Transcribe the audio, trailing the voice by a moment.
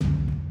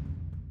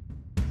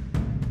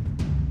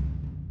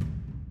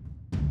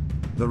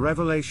The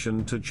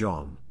Revelation to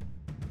John.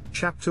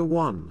 Chapter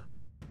 1.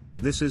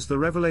 This is the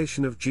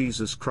revelation of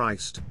Jesus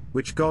Christ,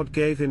 which God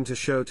gave him to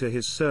show to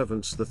his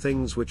servants the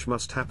things which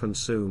must happen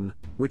soon,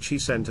 which he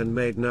sent and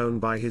made known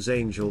by his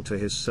angel to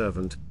his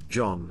servant,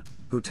 John,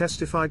 who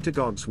testified to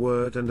God's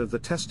word and of the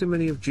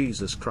testimony of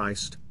Jesus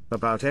Christ,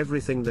 about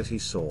everything that he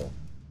saw.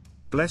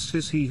 Blessed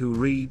is he who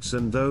reads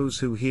and those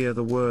who hear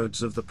the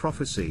words of the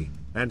prophecy,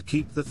 and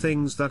keep the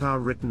things that are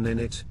written in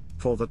it,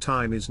 for the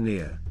time is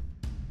near.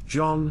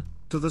 John,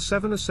 to the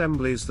 7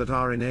 assemblies that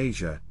are in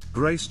Asia,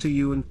 grace to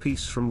you and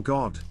peace from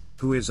God,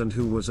 who is and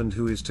who was and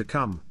who is to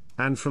come,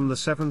 and from the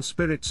 7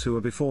 spirits who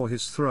are before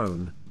his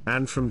throne,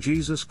 and from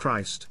Jesus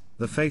Christ,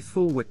 the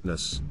faithful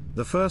witness,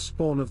 the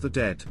firstborn of the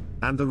dead,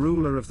 and the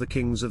ruler of the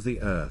kings of the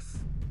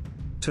earth.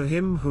 To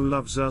him who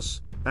loves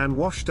us, and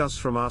washed us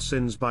from our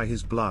sins by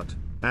his blood,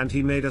 and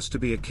he made us to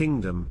be a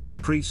kingdom,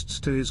 priests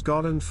to his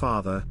God and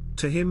Father,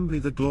 to him be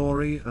the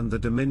glory and the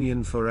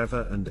dominion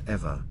forever and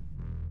ever.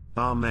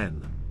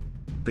 Amen.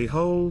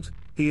 Behold,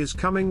 he is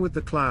coming with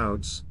the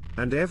clouds,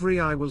 and every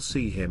eye will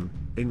see him,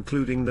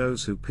 including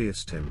those who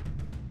pierced him.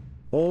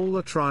 All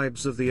the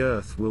tribes of the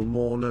earth will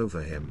mourn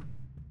over him.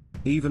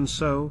 Even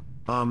so,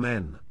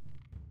 Amen.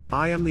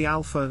 I am the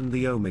Alpha and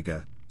the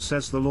Omega,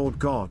 says the Lord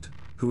God,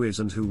 who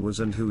is and who was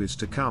and who is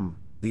to come,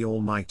 the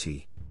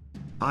Almighty.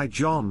 I,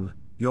 John,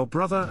 your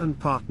brother and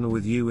partner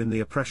with you in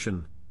the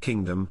oppression,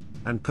 kingdom,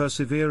 and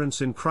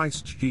perseverance in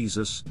Christ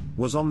Jesus,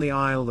 was on the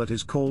isle that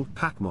is called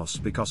Patmos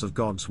because of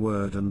God's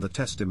word and the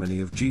testimony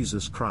of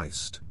Jesus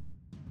Christ.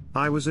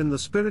 I was in the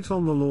Spirit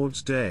on the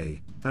Lord's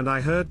day, and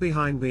I heard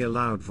behind me a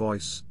loud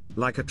voice,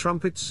 like a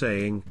trumpet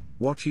saying,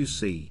 What you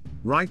see,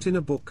 write in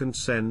a book and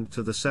send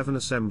to the 7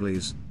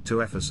 assemblies, to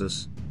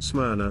Ephesus,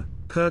 Smyrna,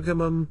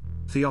 Pergamum,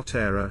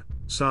 Thyatira,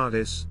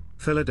 Sardis,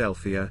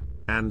 Philadelphia,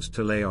 and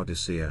to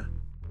Laodicea.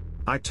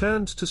 I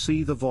turned to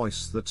see the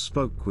voice that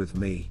spoke with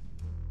me.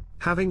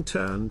 Having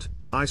turned,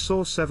 I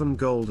saw 7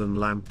 golden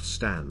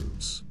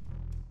lampstands.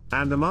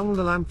 And among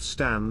the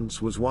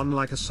lampstands was one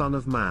like a son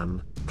of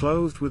man,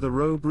 clothed with a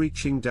robe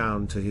reaching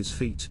down to his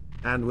feet,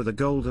 and with a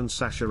golden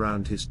sash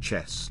around his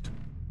chest.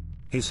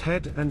 His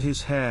head and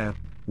his hair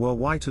were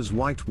white as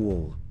white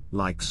wool,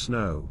 like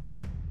snow.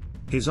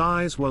 His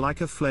eyes were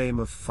like a flame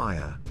of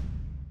fire.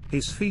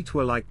 His feet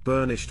were like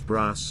burnished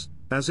brass,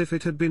 as if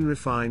it had been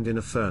refined in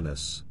a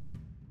furnace.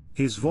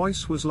 His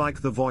voice was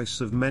like the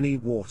voice of many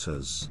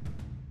waters.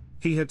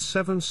 He had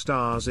 7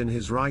 stars in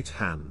his right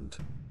hand.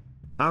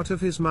 Out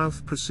of his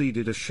mouth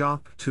proceeded a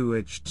sharp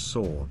 2-edged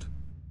sword.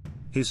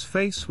 His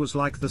face was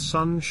like the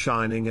sun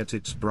shining at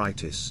its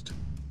brightest.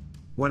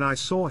 When I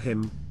saw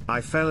him, I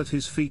fell at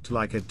his feet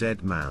like a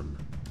dead man.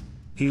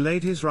 He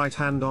laid his right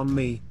hand on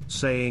me,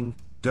 saying,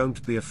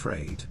 Don't be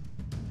afraid.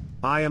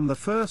 I am the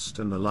first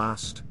and the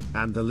last,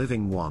 and the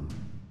living one.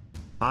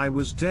 I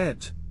was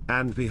dead,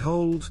 and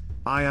behold,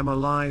 I am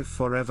alive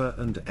forever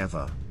and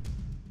ever.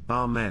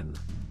 Amen.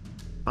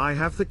 I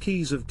have the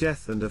keys of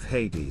death and of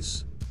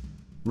Hades.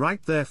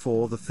 Write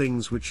therefore the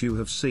things which you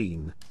have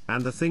seen,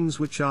 and the things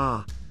which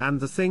are, and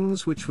the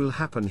things which will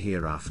happen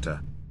hereafter.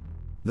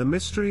 The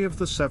mystery of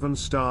the 7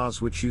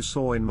 stars which you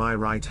saw in my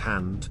right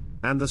hand,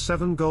 and the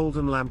 7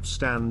 golden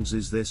lampstands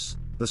is this: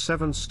 the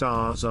 7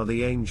 stars are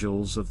the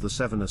angels of the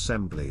 7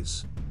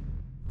 assemblies.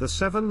 The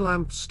 7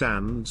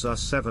 lampstands are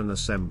 7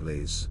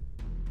 assemblies.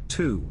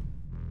 2.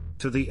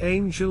 To the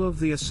angel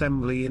of the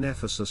assembly in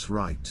Ephesus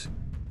write.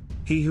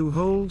 He who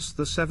holds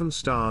the 7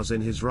 stars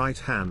in his right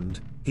hand,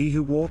 he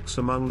who walks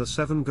among the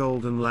 7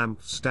 golden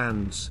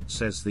lampstands,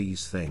 says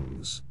these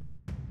things.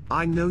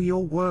 I know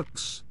your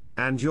works,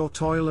 and your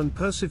toil and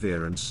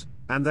perseverance,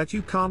 and that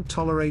you can't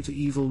tolerate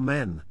evil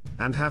men,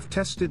 and have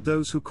tested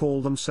those who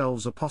call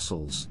themselves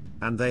apostles,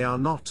 and they are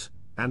not,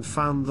 and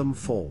found them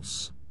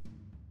false.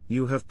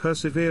 You have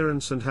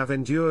perseverance and have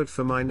endured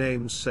for my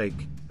name's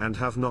sake, and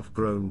have not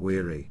grown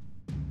weary.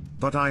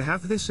 But I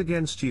have this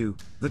against you,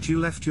 that you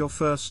left your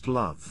first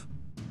love.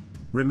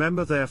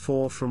 Remember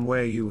therefore from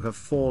where you have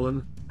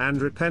fallen,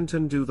 and repent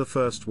and do the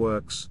first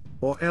works,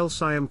 or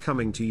else I am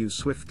coming to you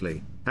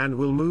swiftly, and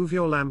will move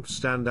your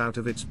lampstand out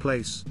of its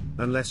place,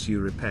 unless you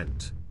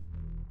repent.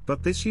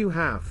 But this you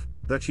have,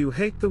 that you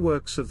hate the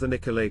works of the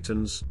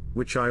Nicolaitans,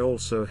 which I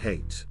also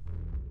hate.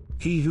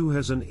 He who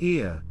has an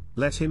ear,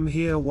 let him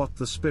hear what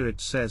the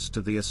Spirit says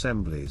to the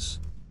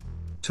assemblies.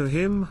 To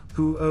him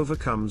who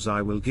overcomes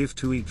I will give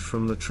to eat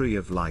from the tree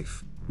of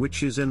life,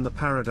 which is in the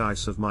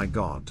paradise of my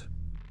God.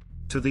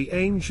 To the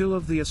angel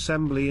of the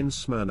assembly in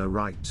Smyrna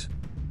write.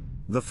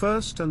 The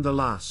first and the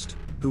last,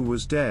 who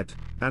was dead,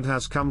 and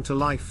has come to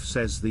life,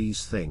 says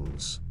these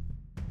things.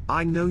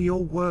 I know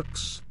your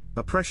works,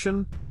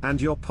 oppression,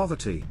 and your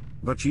poverty,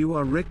 but you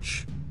are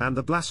rich, and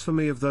the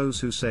blasphemy of those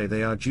who say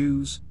they are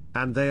Jews,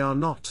 and they are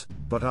not,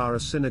 but are a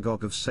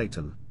synagogue of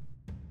Satan.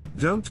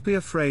 Don't be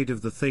afraid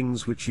of the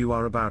things which you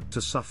are about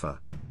to suffer.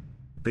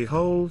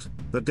 Behold,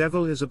 the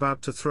devil is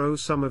about to throw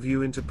some of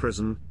you into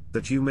prison,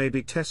 that you may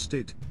be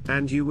tested,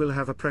 and you will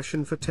have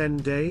oppression for 10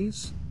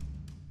 days?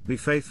 Be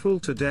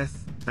faithful to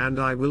death, and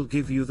I will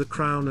give you the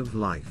crown of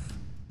life.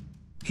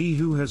 He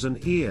who has an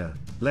ear,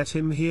 let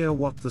him hear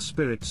what the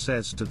Spirit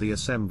says to the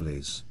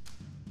assemblies.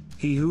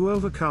 He who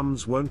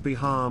overcomes won't be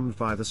harmed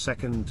by the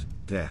second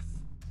death.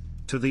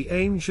 To the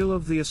angel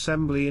of the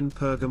assembly in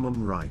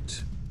Pergamum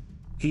write.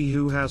 He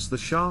who has the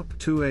sharp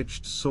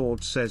two-edged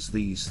sword says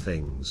these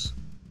things.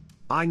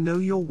 I know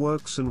your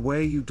works and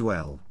where you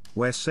dwell,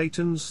 where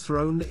Satan's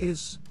throne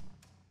is.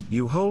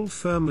 You hold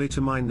firmly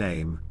to my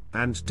name,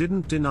 and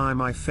didn't deny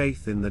my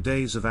faith in the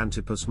days of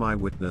Antipas my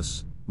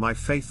witness, my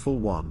faithful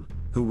one,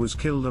 who was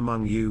killed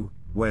among you,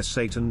 where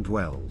Satan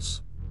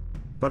dwells.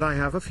 But I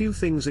have a few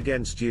things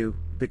against you,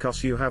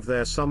 because you have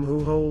there some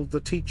who hold the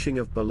teaching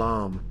of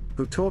Balaam,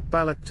 who taught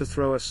Balak to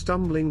throw a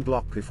stumbling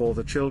block before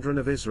the children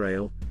of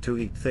Israel, to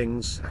eat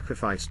things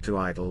sacrificed to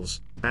idols,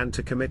 and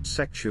to commit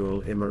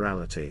sexual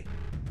immorality.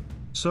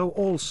 So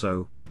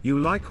also, you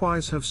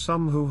likewise have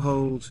some who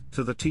hold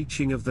to the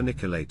teaching of the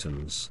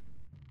Nicolaitans.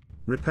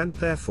 Repent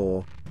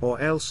therefore, or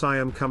else I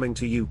am coming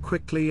to you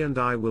quickly and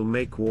I will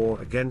make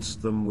war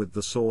against them with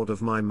the sword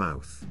of my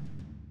mouth.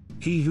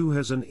 He who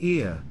has an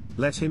ear,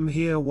 let him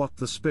hear what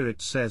the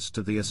Spirit says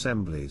to the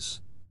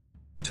assemblies.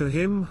 To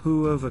him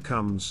who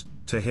overcomes,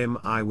 to him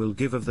I will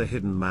give of the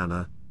hidden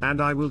manna, and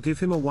I will give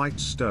him a white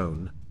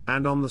stone,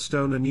 and on the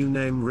stone a new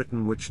name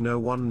written which no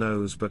one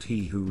knows but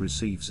he who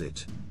receives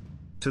it.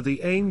 To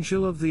the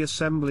angel of the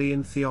assembly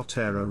in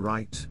Thyatira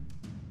write.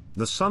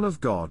 The Son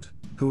of God,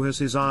 who has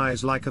his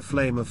eyes like a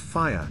flame of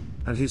fire,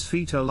 and his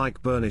feet are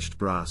like burnished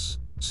brass,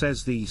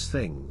 says these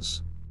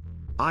things.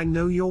 I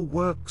know your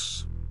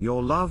works,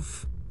 your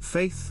love,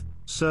 faith,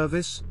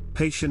 service,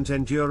 patient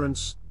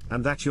endurance,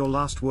 and that your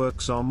last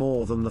works are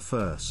more than the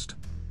first.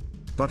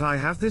 But I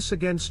have this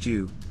against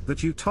you,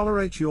 that you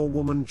tolerate your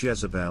woman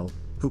Jezebel,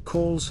 who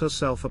calls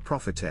herself a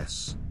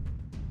prophetess.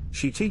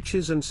 She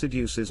teaches and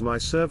seduces my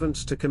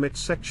servants to commit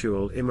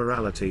sexual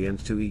immorality and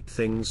to eat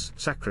things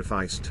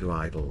sacrificed to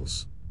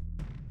idols.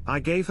 I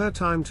gave her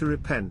time to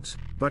repent,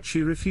 but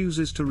she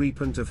refuses to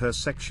repent of her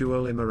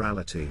sexual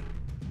immorality.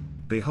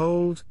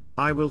 Behold,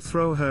 I will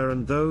throw her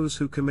and those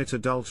who commit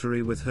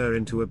adultery with her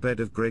into a bed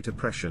of great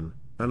oppression,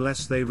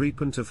 unless they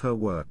repent of her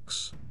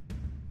works.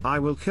 I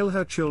will kill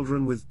her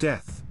children with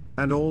death,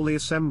 and all the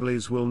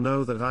assemblies will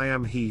know that I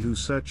am he who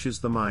searches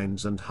the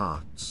minds and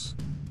hearts.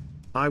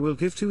 I will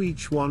give to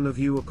each one of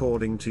you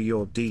according to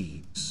your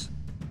deeds.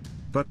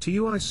 But to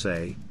you I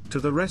say, to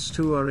the rest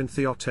who are in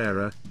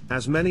Thyatira,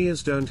 as many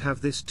as don't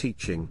have this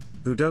teaching,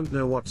 who don't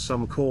know what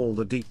some call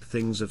the deep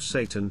things of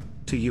Satan,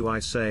 to you I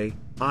say,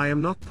 I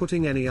am not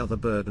putting any other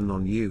burden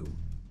on you.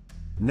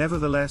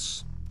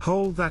 Nevertheless,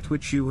 hold that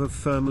which you have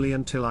firmly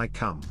until I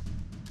come.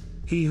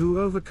 He who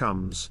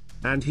overcomes,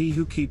 and he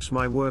who keeps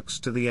my works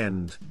to the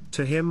end,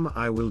 to him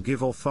I will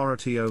give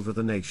authority over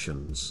the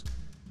nations.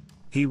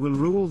 He will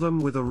rule them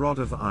with a rod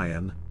of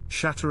iron,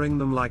 shattering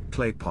them like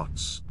clay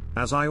pots,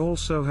 as I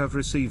also have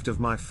received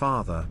of my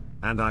Father,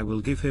 and I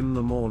will give him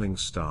the morning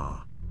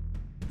star.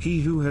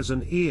 He who has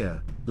an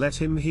ear, let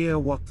him hear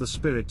what the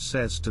Spirit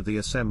says to the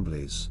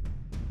assemblies.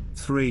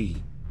 3.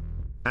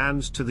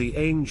 And to the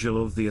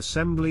angel of the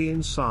assembly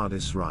in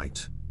Sardis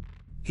write.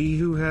 He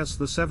who has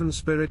the 7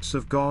 spirits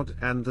of God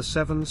and the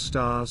 7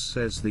 stars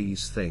says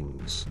these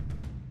things.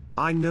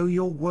 I know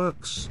your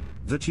works,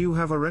 that you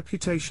have a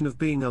reputation of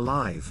being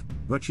alive,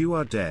 but you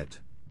are dead.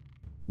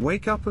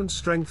 Wake up and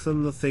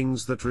strengthen the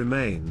things that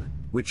remain,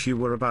 which you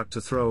were about to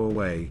throw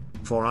away,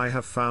 for I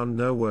have found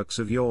no works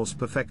of yours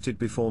perfected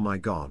before my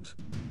God.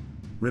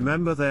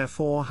 Remember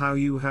therefore how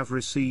you have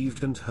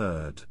received and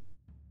heard.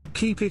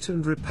 Keep it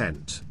and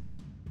repent.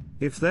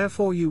 If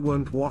therefore you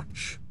won't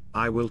watch,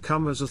 I will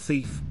come as a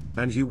thief,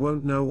 and you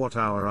won't know what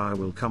hour I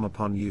will come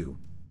upon you.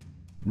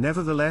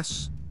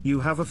 Nevertheless, you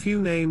have a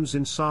few names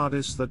in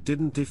Sardis that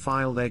didn't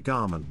defile their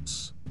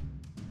garments.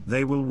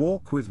 They will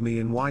walk with me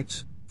in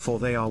white, for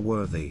they are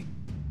worthy.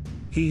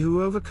 He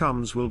who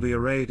overcomes will be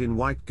arrayed in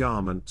white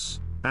garments,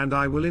 and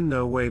I will in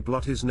no way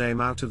blot his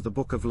name out of the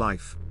book of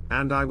life,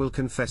 and I will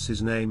confess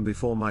his name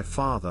before my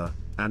Father,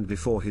 and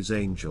before his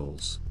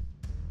angels.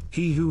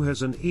 He who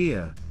has an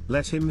ear,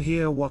 let him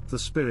hear what the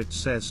Spirit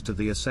says to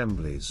the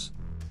assemblies.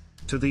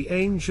 To the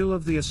angel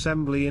of the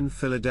assembly in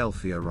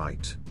Philadelphia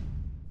write.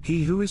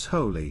 He who is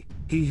holy,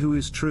 he who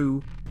is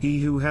true,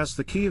 he who has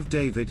the key of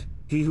David,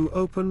 he who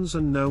opens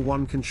and no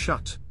one can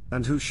shut,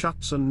 and who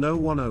shuts and no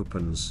one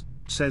opens,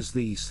 says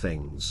these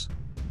things.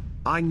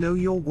 I know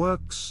your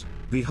works,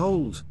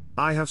 behold,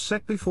 I have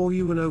set before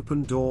you an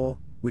open door,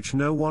 which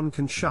no one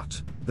can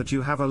shut, that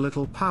you have a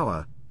little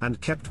power,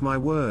 and kept my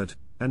word,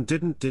 and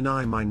didn't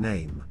deny my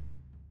name.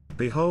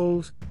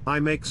 Behold, I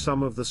make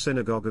some of the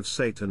synagogue of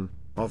Satan,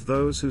 of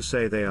those who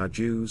say they are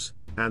Jews,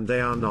 and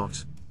they are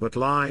not, but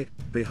lie.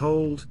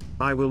 Behold,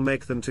 I will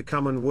make them to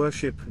come and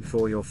worship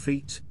before your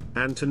feet,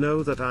 and to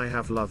know that I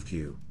have loved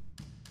you.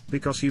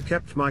 Because you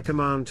kept my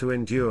command to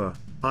endure,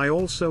 I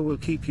also will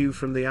keep you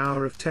from the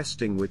hour of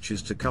testing which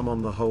is to come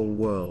on the whole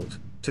world,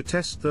 to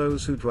test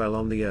those who dwell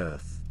on the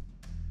earth.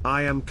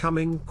 I am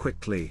coming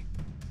quickly.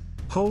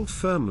 Hold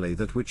firmly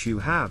that which you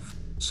have,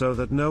 so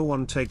that no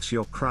one takes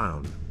your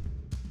crown.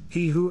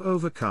 He who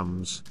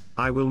overcomes,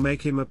 I will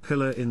make him a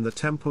pillar in the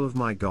temple of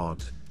my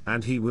God,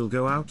 and he will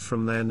go out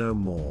from there no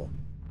more.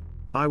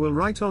 I will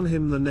write on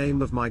him the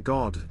name of my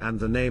God and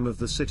the name of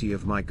the city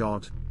of my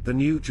God, the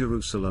new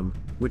Jerusalem,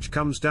 which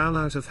comes down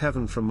out of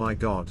heaven from my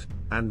God,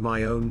 and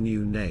my own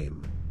new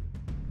name.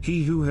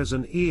 He who has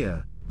an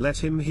ear, let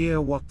him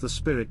hear what the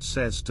Spirit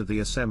says to the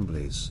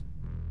assemblies.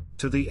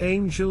 To the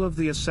angel of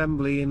the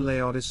assembly in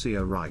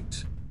Laodicea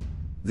write.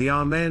 The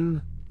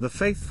Amen, the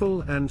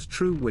faithful and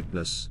true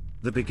witness,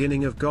 the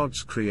beginning of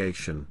God's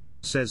creation,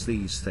 says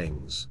these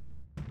things.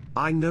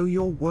 I know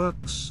your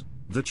works,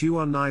 that you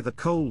are neither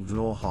cold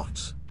nor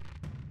hot.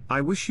 I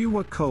wish you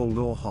were cold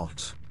or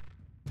hot.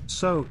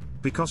 So,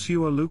 because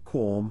you are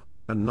lukewarm,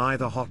 and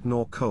neither hot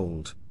nor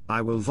cold,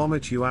 I will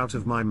vomit you out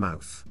of my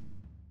mouth.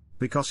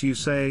 Because you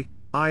say,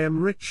 I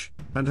am rich,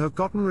 and have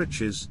gotten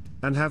riches,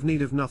 and have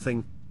need of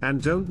nothing,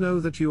 and don't know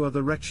that you are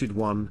the wretched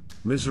one,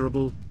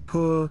 miserable,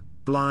 poor,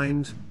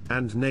 blind,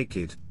 and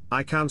naked,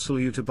 I counsel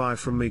you to buy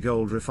from me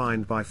gold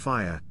refined by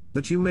fire,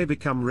 that you may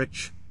become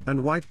rich,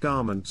 and white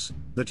garments,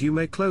 that you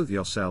may clothe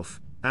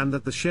yourself, and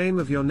that the shame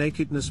of your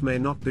nakedness may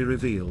not be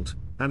revealed,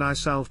 and eye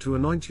salve to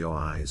anoint your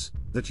eyes,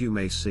 that you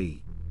may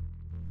see.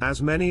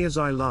 As many as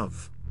I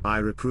love, I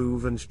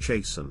reprove and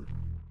chasten.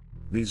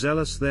 Be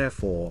zealous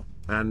therefore,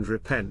 and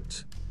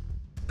repent.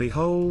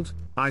 Behold,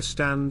 I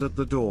stand at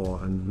the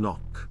door and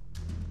knock.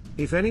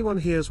 If anyone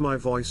hears my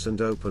voice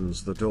and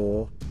opens the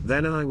door,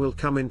 then I will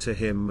come into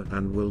him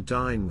and will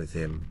dine with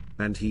him,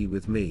 and he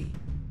with me.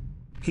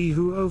 He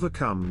who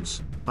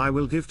overcomes, I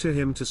will give to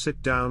him to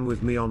sit down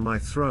with me on my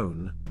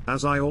throne,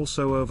 as I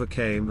also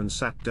overcame and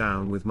sat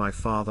down with my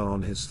Father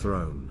on his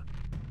throne.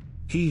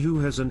 He who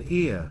has an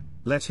ear,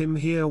 let him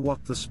hear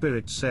what the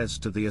Spirit says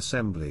to the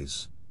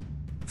assemblies.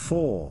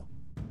 4.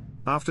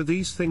 After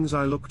these things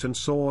I looked and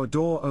saw a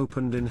door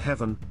opened in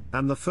heaven,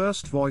 and the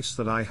first voice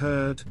that I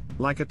heard,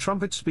 like a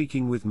trumpet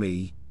speaking with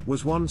me,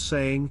 was one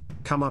saying,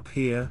 Come up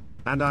here,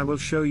 and I will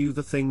show you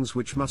the things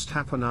which must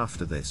happen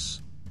after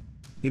this.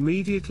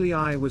 Immediately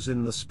I was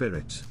in the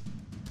Spirit.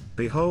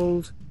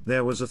 Behold,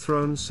 there was a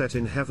throne set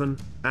in heaven,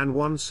 and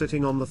one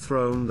sitting on the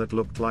throne that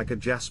looked like a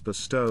jasper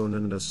stone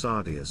and a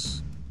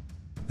sardius.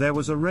 There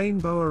was a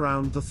rainbow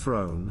around the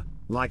throne,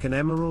 like an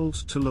emerald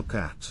to look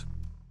at.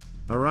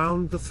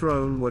 Around the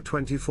throne were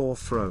 24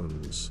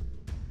 thrones.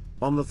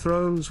 On the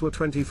thrones were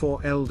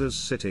 24 elders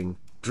sitting,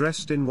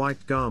 dressed in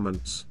white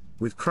garments,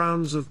 with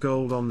crowns of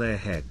gold on their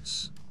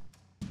heads.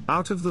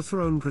 Out of the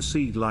throne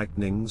proceed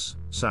lightnings,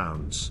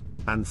 sounds,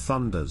 and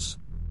thunders.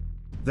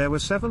 There were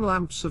 7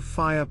 lamps of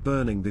fire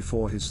burning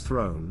before his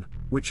throne,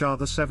 which are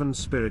the 7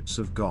 spirits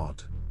of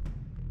God.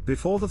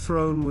 Before the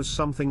throne was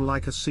something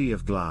like a sea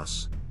of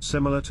glass,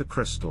 similar to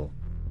crystal.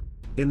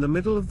 In the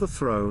middle of the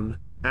throne,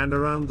 and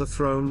around the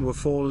throne were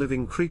 4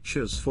 living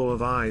creatures full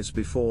of eyes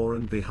before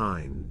and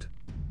behind.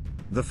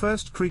 The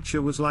first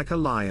creature was like a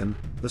lion,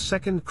 the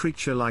second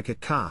creature like a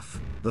calf,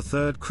 the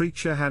third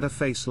creature had a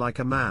face like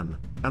a man,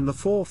 and the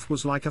fourth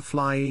was like a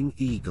flying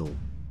eagle.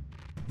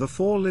 The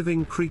 4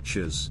 living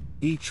creatures,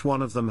 each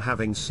one of them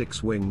having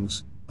 6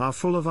 wings, are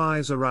full of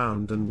eyes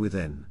around and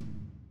within.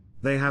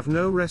 They have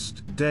no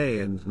rest day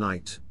and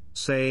night,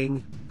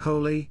 saying,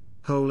 Holy,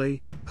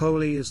 holy,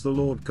 holy is the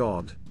Lord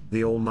God,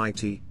 the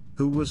Almighty,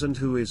 who was and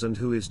who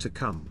is to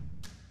come.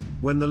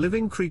 When the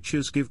living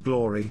creatures give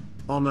glory,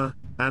 honor,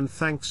 and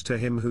thanks to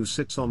him who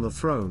sits on the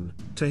throne,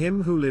 to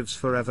him who lives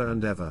forever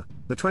and ever,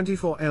 the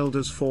 24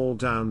 elders fall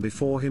down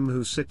before him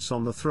who sits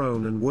on the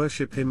throne and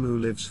worship him who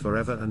lives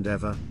forever and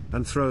ever,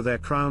 and throw their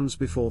crowns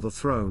before the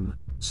throne,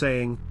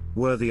 saying,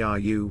 Worthy are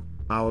you,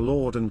 our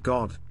Lord and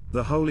God,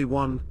 the Holy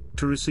One,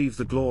 to receive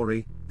the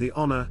glory, the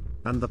honor,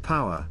 and the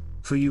power,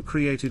 for you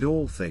created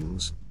all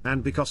things,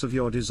 and because of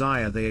your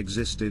desire they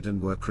existed and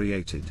were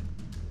created.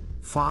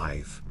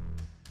 5.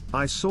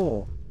 I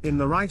saw, in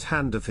the right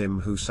hand of him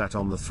who sat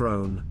on the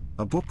throne,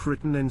 a book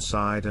written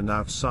inside and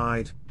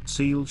outside,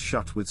 sealed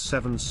shut with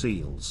 7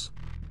 seals.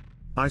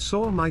 I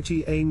saw a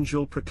mighty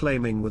angel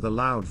proclaiming with a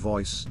loud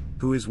voice,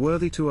 Who is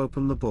worthy to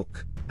open the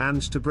book,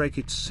 and to break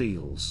its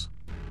seals?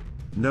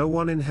 No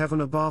one in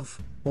heaven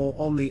above, or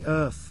on the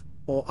earth,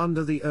 or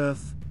under the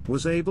earth,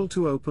 was able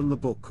to open the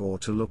book or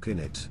to look in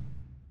it.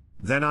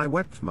 Then I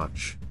wept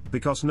much,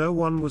 because no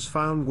one was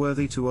found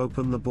worthy to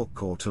open the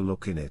book or to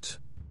look in it.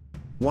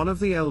 One of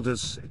the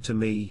elders said to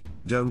me,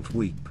 Don't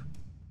weep.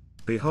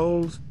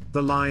 Behold,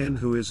 the Lion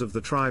who is of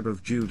the tribe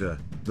of Judah,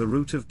 the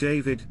Root of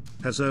David,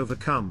 has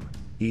overcome,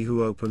 he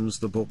who opens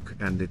the book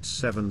and its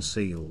 7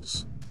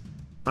 seals.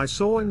 I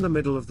saw in the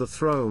middle of the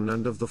throne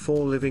and of the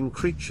 4 living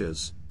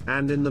creatures,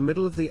 and in the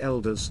middle of the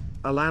elders,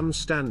 a lamb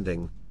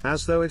standing,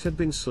 as though it had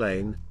been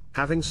slain,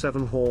 having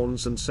 7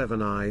 horns and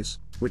 7 eyes,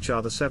 which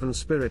are the 7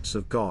 spirits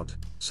of God,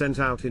 sent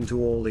out into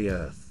all the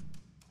earth.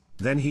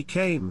 Then he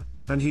came,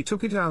 and he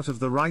took it out of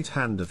the right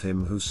hand of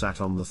him who sat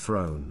on the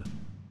throne.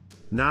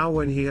 Now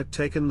when he had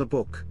taken the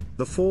book,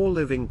 the 4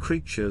 living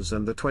creatures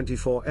and the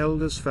 24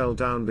 elders fell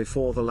down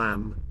before the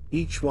Lamb,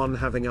 each one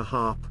having a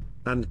harp,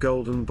 and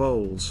golden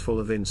bowls full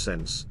of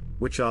incense,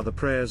 which are the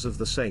prayers of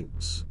the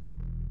saints.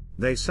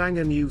 They sang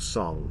a new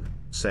song,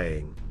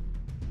 saying,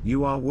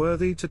 "You are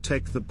worthy to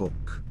take the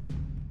book,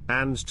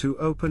 and to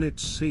open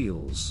its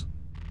seals.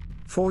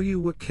 For you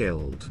were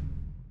killed,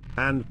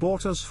 and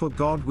bought us for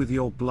God with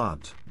your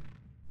blood,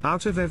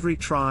 out of every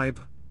tribe,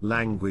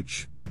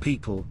 language,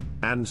 people,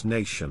 and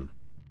nation,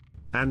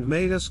 and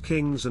made us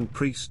kings and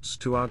priests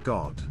to our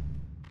God,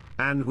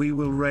 and we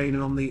will reign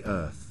on the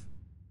earth."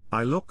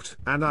 I looked,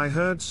 and I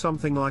heard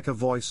something like a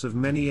voice of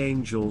many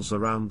angels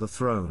around the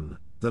throne,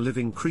 the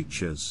living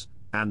creatures,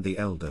 and the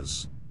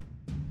elders.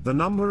 The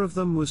number of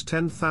them was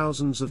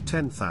 10,000s of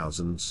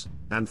 10,000s,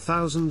 and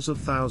thousands of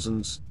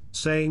thousands,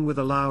 saying with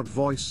a loud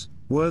voice,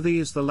 "Worthy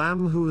is the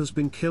Lamb who has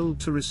been killed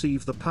to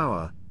receive the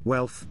power,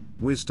 wealth,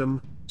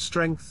 wisdom,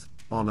 strength,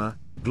 honor,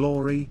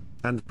 glory,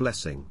 and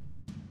blessing."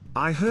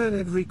 I heard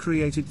every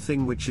created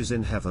thing which is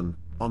in heaven,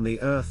 on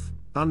the earth,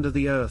 under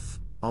the earth,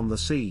 on the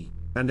sea,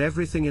 and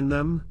everything in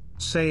them,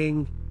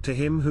 saying, "To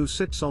him who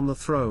sits on the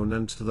throne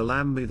and to the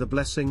Lamb be the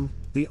blessing,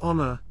 the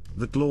honor,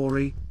 the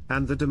glory,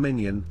 and the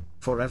dominion,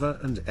 forever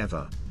and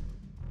ever.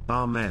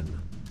 Amen."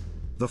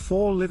 The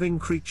 4 living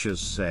creatures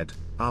said,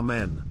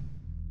 "Amen."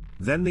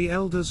 Then the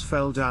elders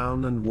fell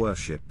down and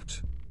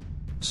worshipped.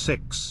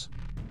 6.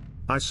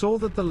 I saw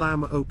that the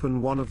Lamb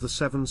opened one of the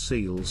 7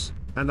 seals,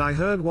 and I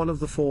heard one of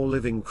the 4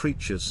 living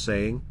creatures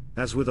saying,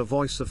 as with a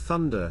voice of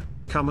thunder,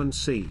 "Come and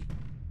see."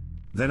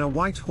 Then a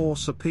white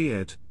horse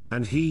appeared,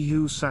 and he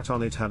who sat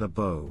on it had a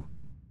bow.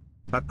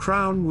 A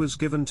crown was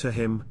given to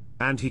him,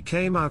 and he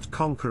came out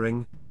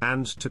conquering,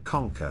 and to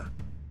conquer.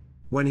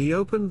 When he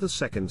opened the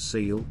 2nd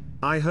seal,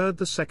 I heard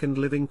the 2nd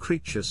living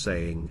creature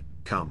saying,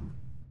 "Come."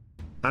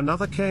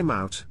 Another came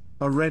out,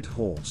 a red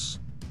horse.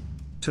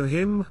 To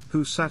him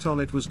who sat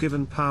on it was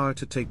given power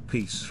to take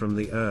peace from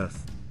the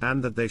earth,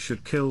 and that they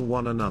should kill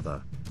one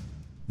another.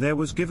 There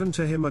was given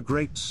to him a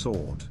great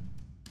sword.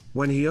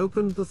 When he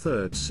opened the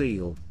 3rd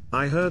seal,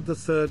 I heard the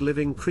 3rd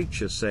living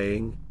creature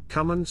saying,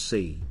 "Come and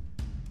see."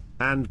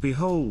 And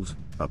behold,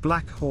 a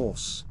black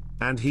horse,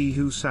 and he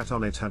who sat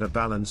on it had a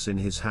balance in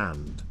his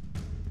hand.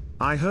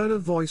 I heard a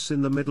voice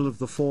in the middle of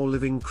the 4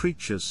 living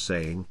creatures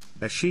saying,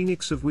 "A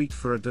shenikh of wheat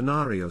for a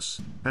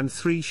denarius, and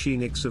 3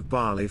 sheniks of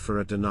barley for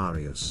a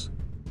denarius.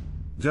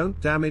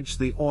 Don't damage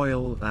the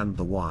oil and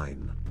the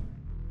wine."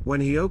 When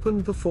he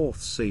opened the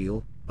 4th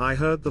seal, I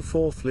heard the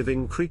 4th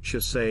living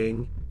creature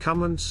saying,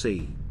 "Come and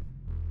see."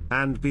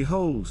 And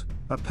behold,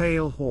 a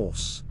pale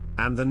horse,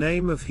 and the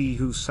name of he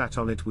who sat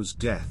on it was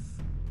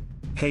Death.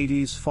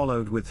 Hades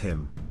followed with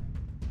him.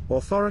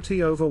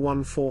 Authority over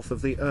 1/4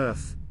 of the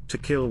earth, to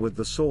kill with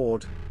the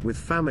sword, with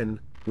famine,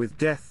 with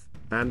death,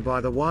 and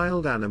by the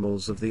wild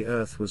animals of the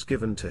earth was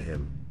given to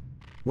him.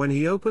 When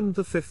he opened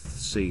the 5th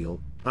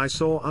seal, I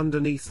saw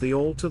underneath the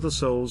altar the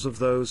souls of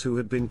those who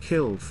had been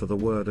killed for the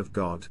word of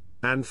God,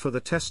 and for the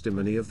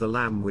testimony of the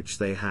Lamb which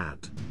they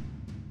had.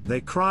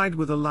 They cried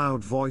with a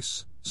loud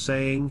voice,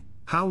 saying,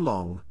 "How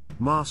long,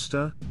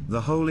 Master,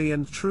 the holy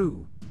and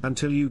true,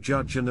 until you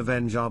judge and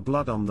avenge our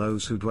blood on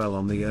those who dwell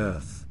on the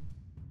earth?"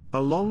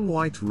 A long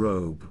white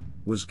robe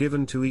was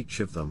given to each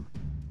of them.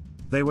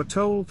 They were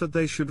told that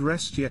they should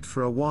rest yet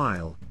for a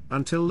while,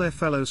 until their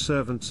fellow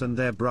servants and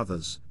their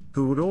brothers,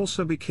 who would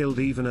also be killed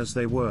even as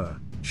they were,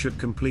 should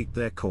complete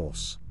their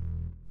course.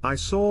 I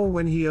saw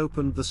when he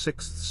opened the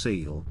 6th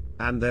seal,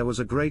 and there was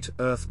a great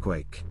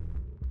earthquake.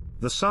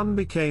 The sun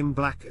became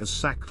black as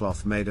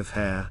sackcloth made of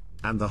hair,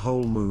 and the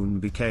whole moon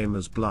became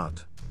as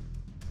blood.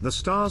 The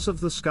stars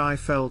of the sky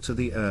fell to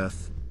the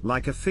earth,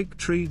 like a fig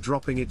tree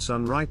dropping its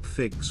unripe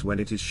figs when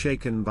it is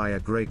shaken by a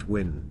great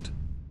wind.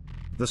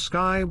 The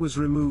sky was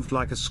removed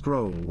like a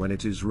scroll when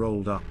it is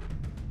rolled up.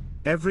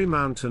 Every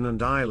mountain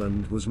and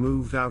island was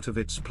moved out of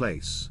its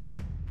place.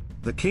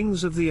 The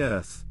kings of the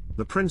earth,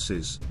 the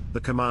princes, the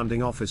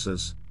commanding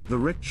officers, the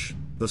rich,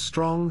 the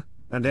strong,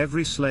 and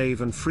every slave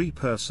and free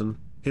person,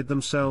 hid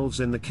themselves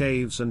in the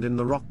caves and in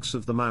the rocks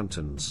of the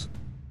mountains.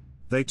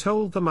 They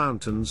told the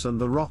mountains and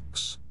the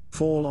rocks,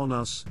 "Fall on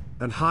us,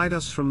 and hide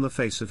us from the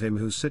face of him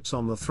who sits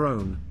on the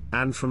throne,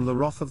 and from the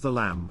wrath of the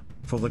Lamb,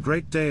 for the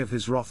great day of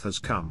his wrath has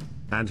come,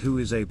 and who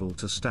is able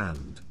to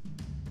stand?"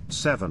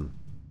 7.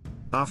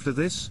 After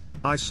this,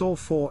 I saw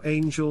 4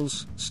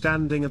 angels,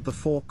 standing at the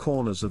 4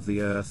 corners of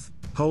the earth,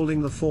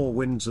 holding the 4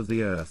 winds of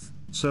the earth,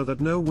 so that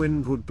no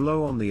wind would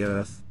blow on the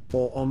earth,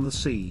 or on the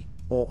sea,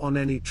 or on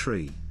any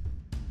tree.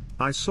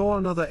 I saw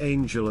another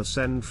angel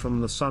ascend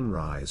from the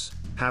sunrise,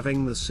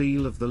 having the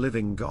seal of the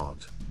living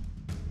God.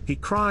 He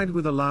cried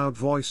with a loud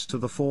voice to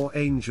the 4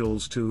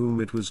 angels to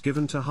whom it was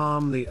given to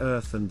harm the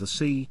earth and the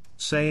sea,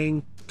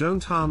 saying,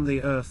 "Don't harm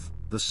the earth,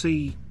 the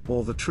sea,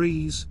 or the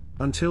trees,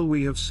 until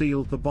we have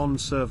sealed the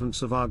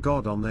bondservants of our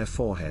God on their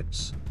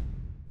foreheads."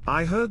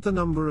 I heard the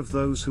number of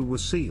those who were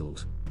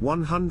sealed,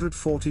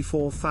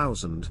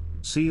 144,000,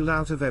 sealed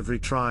out of every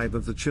tribe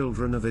of the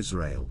children of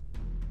Israel.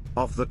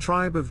 Of the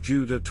tribe of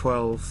Judah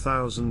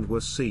 12,000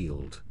 were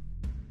sealed.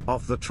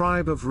 Of the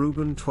tribe of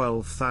Reuben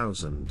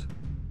 12,000.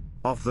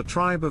 Of the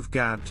tribe of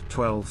Gad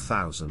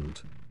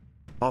 12,000.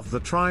 Of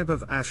the tribe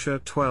of Asher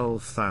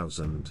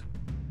 12,000.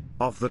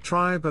 Of the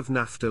tribe of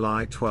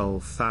Naphtali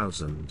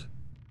 12,000.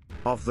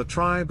 Of the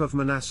tribe of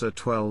Manasseh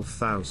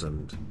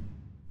 12,000.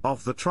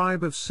 Of the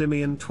tribe of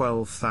Simeon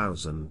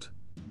 12,000.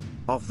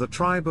 Of the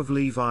tribe of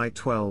Levi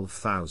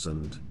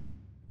 12,000.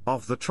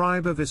 Of the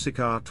tribe of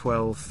Issachar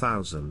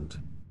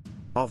 12,000.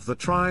 Of the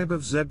tribe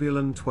of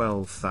Zebulun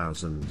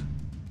 12,000.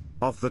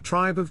 Of the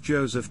tribe of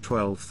Joseph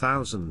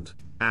 12,000,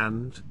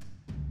 and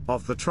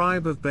of the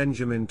tribe of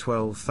Benjamin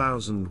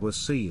 12,000 were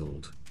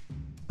sealed.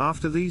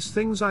 After these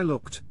things I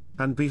looked,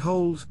 and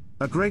behold,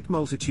 a great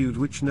multitude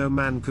which no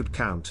man could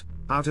count,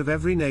 out of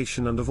every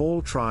nation and of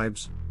all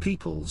tribes,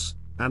 peoples,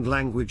 and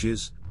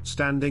languages,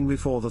 standing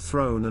before the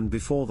throne and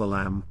before the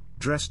Lamb,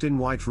 dressed in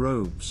white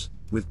robes,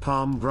 with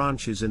palm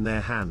branches in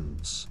their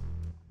hands.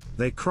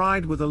 They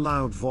cried with a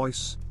loud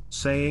voice,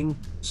 saying,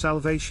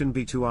 Salvation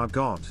be to our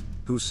God,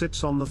 who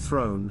sits on the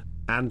throne,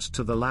 and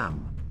to the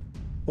Lamb.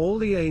 All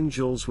the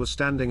angels were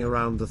standing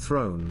around the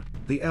throne,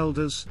 the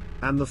elders,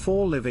 and the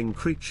 4 living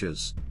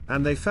creatures,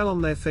 and they fell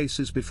on their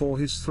faces before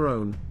his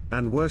throne,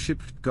 and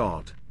worshipped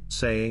God,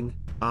 saying,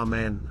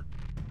 Amen.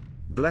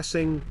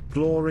 Blessing,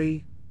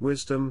 glory,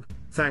 wisdom,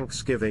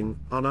 thanksgiving,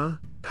 honor,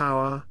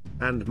 power,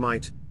 and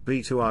might,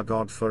 be to our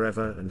God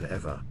forever and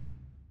ever.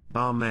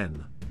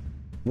 Amen.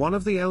 One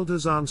of the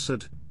elders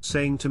answered,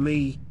 saying to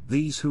me,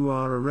 These who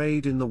are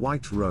arrayed in the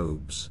white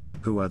robes,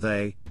 who are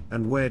they,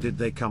 and where did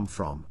they come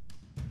from?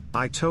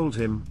 I told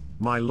him,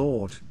 My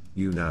Lord,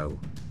 you know.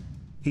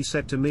 He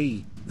said to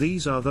me,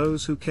 These are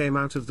those who came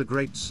out of the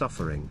great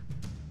suffering.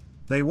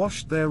 They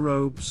washed their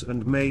robes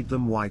and made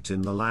them white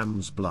in the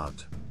Lamb's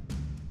blood.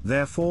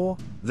 Therefore,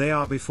 they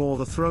are before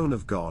the throne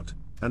of God,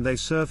 and they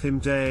serve him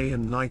day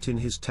and night in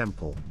his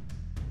temple.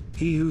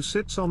 He who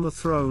sits on the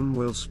throne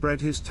will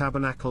spread his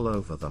tabernacle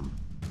over them.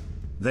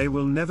 They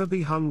will never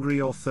be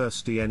hungry or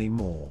thirsty any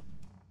more.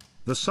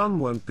 The sun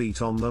won't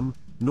beat on them,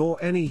 nor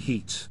any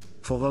heat,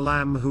 for the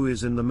Lamb who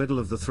is in the middle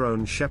of the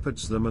throne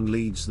shepherds them and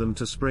leads them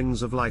to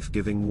springs of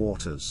life-giving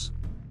waters.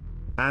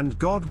 And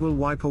God will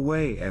wipe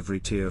away every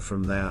tear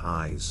from their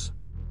eyes.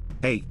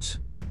 8.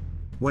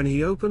 When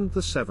he opened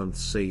the 7th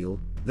seal,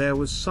 there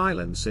was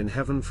silence in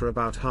heaven for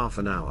about half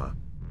an hour.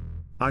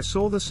 I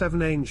saw the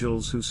 7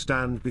 angels who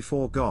stand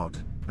before God,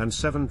 and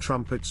 7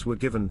 trumpets were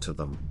given to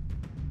them.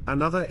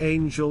 Another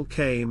angel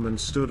came and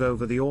stood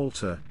over the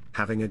altar,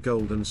 having a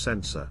golden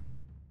censer.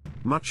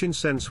 Much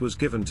incense was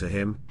given to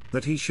him,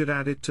 that he should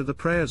add it to the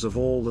prayers of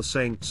all the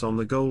saints on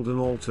the golden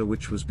altar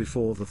which was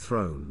before the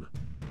throne.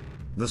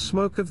 The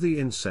smoke of the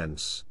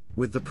incense,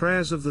 with the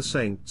prayers of the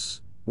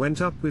saints,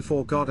 went up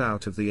before God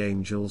out of the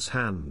angel's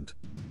hand.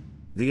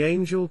 The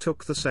angel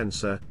took the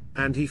censer,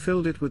 and he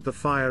filled it with the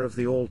fire of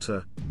the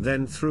altar,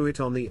 then threw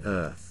it on the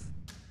earth.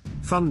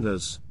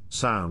 Thunders,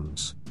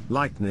 sounds,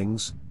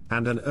 lightnings,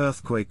 and an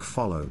earthquake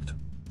followed.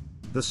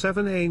 The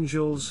 7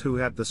 angels who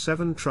had the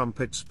 7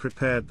 trumpets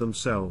prepared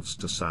themselves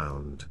to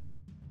sound.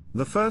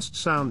 The first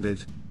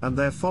sounded, and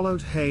there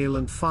followed hail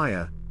and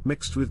fire,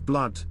 mixed with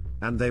blood,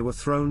 and they were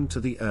thrown to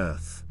the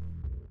earth.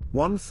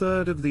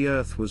 1/3 of the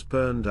earth was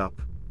burned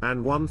up,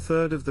 and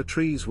 1/3 of the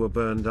trees were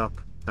burned up,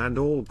 and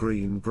all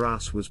green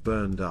grass was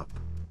burned up.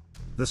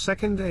 The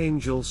second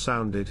angel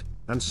sounded,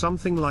 and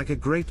something like a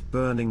great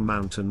burning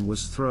mountain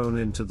was thrown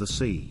into the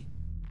sea.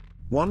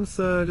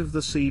 1/3 of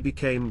the sea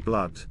became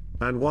blood,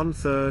 and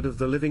 1/3 of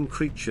the living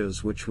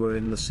creatures which were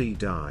in the sea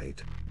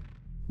died.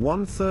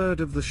 1/3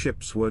 of the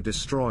ships were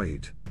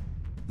destroyed.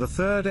 The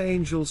third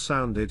angel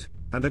sounded,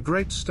 and a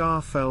great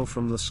star fell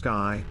from the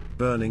sky,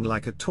 burning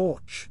like a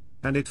torch,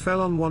 and it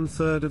fell on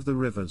 1/3 of the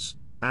rivers,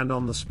 and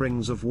on the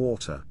springs of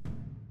water.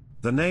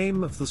 The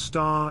name of the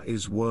star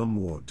is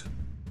Wormwood.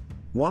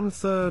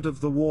 1/3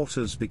 of the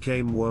waters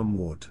became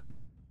wormwood.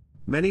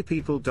 Many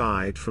people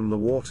died from the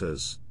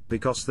waters,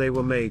 because they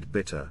were made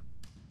bitter.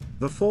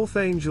 The fourth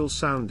angel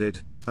sounded,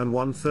 and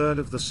 1/3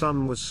 of the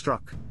sun was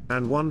struck,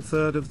 and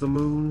 1/3 of the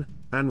moon,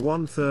 and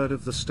 1/3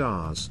 of the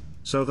stars,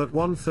 so that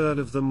 1/3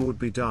 of them would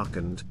be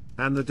darkened,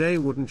 and the day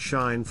wouldn't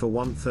shine for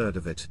 1/3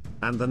 of it,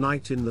 and the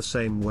night in the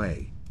same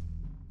way.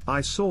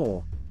 I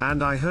saw,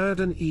 and I heard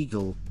an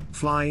eagle,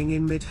 flying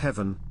in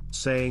mid-heaven,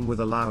 saying with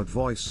a loud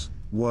voice,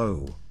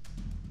 Woe!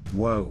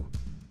 Woe!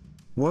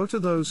 Woe to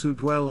those who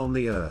dwell on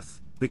the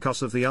earth,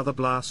 because of the other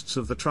blasts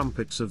of the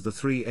trumpets of the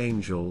 3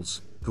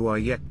 angels, who are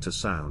yet to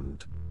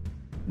sound.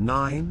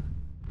 9.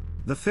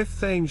 The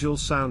fifth angel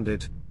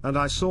sounded, and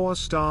I saw a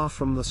star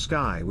from the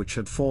sky which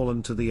had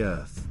fallen to the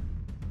earth.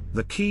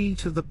 The key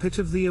to the pit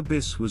of the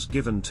abyss was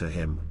given to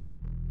him.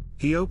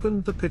 He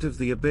opened the pit of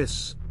the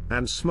abyss,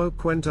 and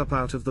smoke went up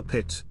out of the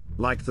pit,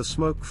 like the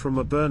smoke from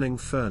a burning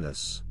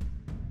furnace.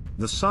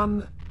 The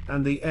sun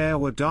and the air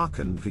were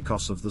darkened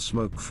because of the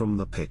smoke from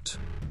the pit.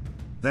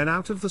 Then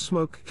out of the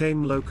smoke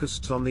came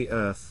locusts on the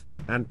earth,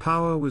 and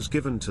power was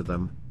given to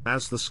them,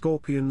 as the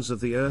scorpions of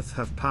the earth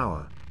have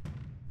power.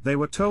 They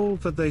were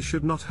told that they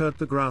should not hurt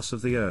the grass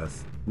of the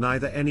earth,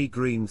 neither any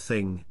green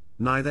thing,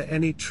 neither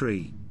any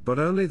tree, but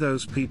only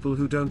those people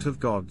who don't have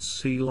God's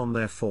seal on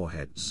their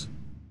foreheads.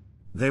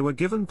 They were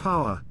given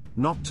power,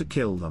 not to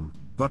kill them,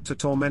 but to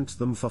torment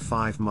them for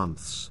 5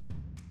 months.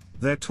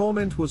 Their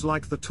torment was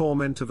like the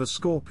torment of a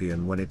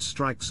scorpion when it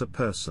strikes a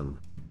person.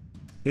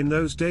 In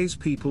those days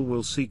people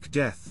will seek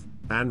death,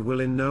 and will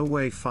in no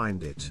way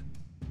find it.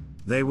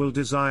 They will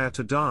desire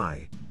to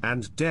die,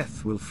 and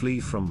death will flee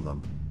from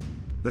them.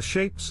 The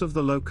shapes of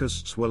the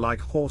locusts were like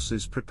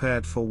horses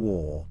prepared for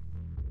war.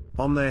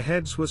 On their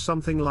heads were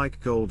something like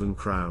golden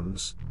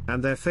crowns,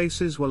 and their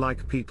faces were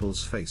like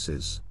people's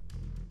faces.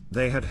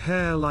 They had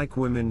hair like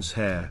women's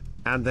hair,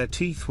 and their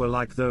teeth were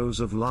like those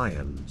of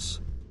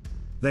lions.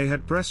 They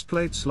had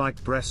breastplates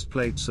like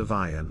breastplates of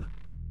iron.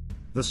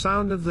 The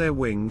sound of their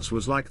wings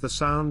was like the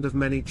sound of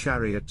many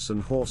chariots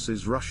and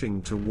horses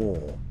rushing to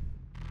war.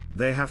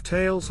 They have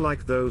tails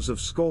like those of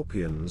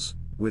scorpions,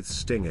 with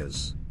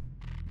stingers.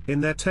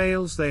 In their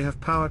tails they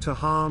have power to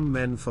harm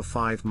men for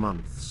 5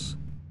 months.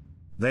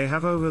 They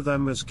have over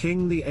them as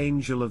king the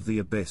angel of the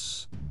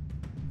abyss.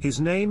 His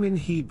name in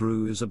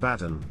Hebrew is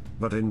Abaddon,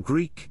 but in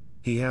Greek,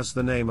 he has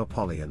the name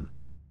Apollyon.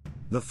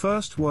 The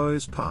first woe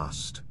is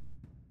past.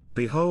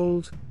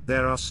 Behold,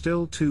 there are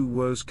still 2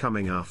 woes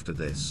coming after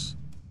this.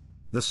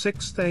 The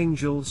 6th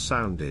angel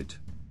sounded.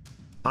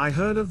 I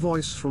heard a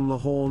voice from the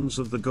horns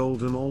of the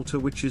golden altar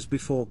which is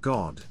before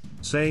God,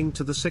 saying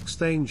to the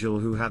 6th angel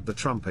who had the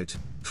trumpet,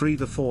 free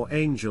the 4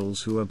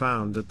 angels who are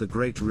bound at the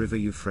great river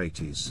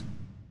Euphrates.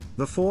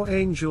 The 4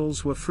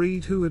 angels were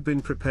freed who had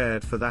been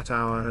prepared for that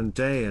hour and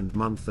day and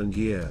month and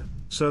year,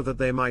 so that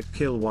they might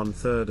kill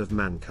 1/3 of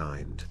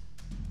mankind.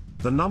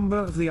 The number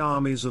of the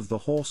armies of the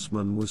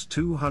horsemen was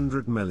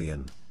 200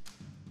 million.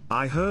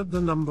 I heard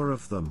the number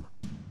of them.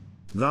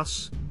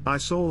 Thus, I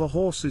saw the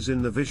horses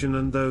in the vision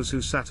and those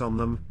who sat on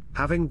them,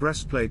 having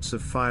breastplates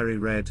of fiery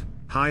red,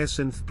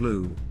 hyacinth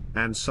blue,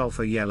 and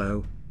sulfur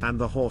yellow, and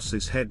the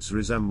horses' heads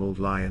resembled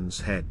lions'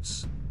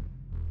 heads.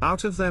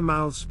 Out of their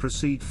mouths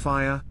proceed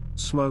fire,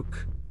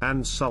 smoke,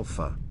 and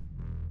sulfur.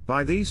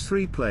 By these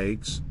 3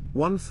 plagues,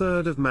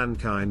 1/3 of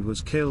mankind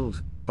was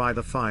killed, by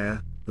the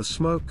fire, the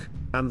smoke,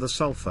 and the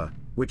sulfur,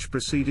 which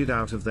proceeded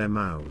out of their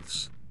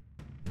mouths.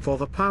 For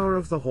the power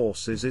of the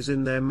horses is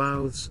in their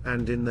mouths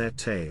and in their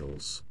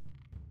tails.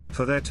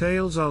 For their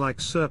tails are like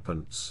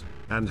serpents,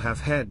 and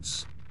have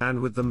heads, and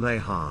with them they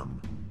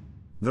harm.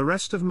 The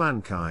rest of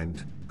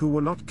mankind, who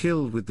were not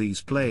killed with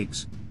these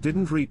plagues,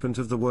 didn't repent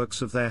of the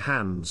works of their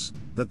hands,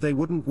 that they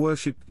wouldn't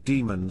worship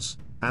demons,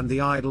 and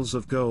the idols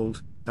of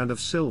gold, and of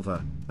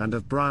silver, and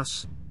of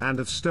brass, and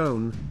of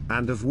stone,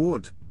 and of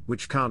wood,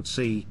 which can't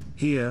see,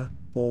 hear,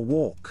 or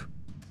walk.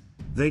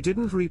 They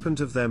didn't repent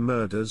of their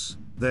murders,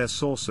 their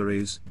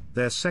sorceries,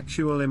 their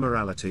sexual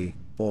immorality,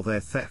 or their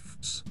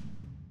thefts.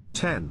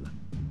 10.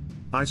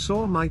 I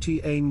saw a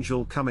mighty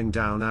angel coming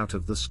down out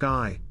of the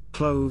sky,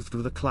 clothed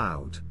with a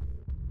cloud.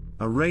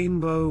 A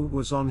rainbow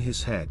was on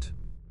his head.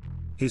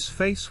 His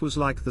face was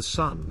like the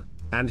sun,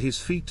 and his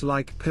feet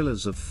like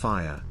pillars of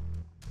fire.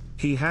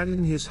 He had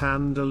in his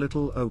hand a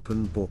little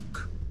open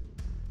book.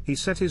 He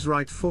set his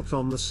right foot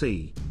on the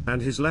sea,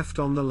 and his left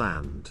on the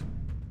land.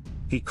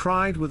 He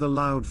cried with a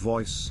loud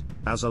voice,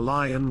 as a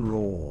lion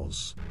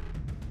roars.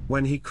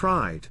 When he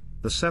cried,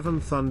 the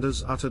 7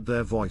 thunders uttered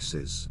their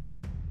voices.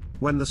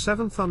 When the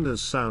 7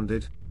 thunders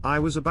sounded, I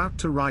was about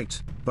to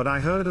write, but I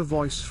heard a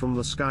voice from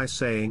the sky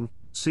saying,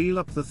 seal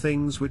up the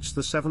things which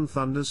the 7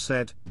 thunders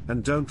said,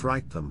 and don't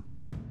write them.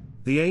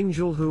 The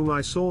angel whom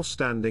I saw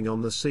standing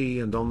on the sea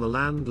and on the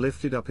land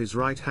lifted up his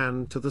right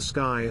hand to the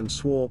sky and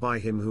swore by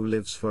him who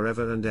lives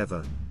forever and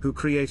ever, who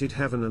created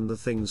heaven and the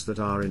things that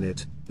are in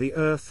it, the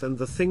earth and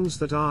the things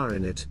that are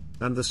in it,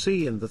 and the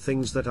sea and the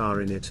things that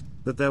are in it,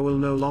 that there will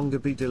no longer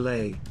be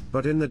delay,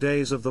 but in the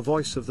days of the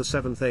voice of the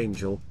 7th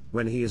angel,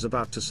 when he is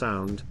about to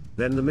sound,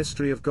 then the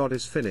mystery of God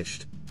is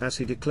finished, as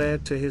he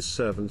declared to his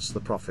servants the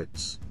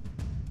prophets.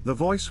 The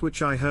voice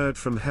which I heard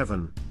from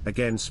heaven,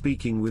 again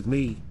speaking with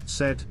me,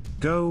 said,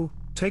 Go,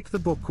 take the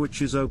book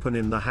which is open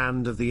in the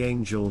hand of the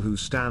angel who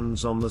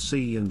stands on the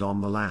sea and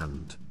on the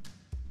land.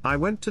 I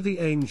went to the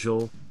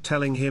angel,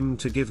 telling him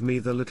to give me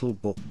the little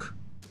book.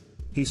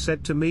 He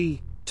said to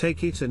me,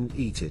 Take it and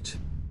eat it.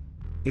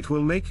 It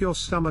will make your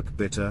stomach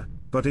bitter,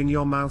 but in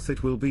your mouth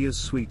it will be as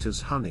sweet as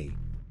honey.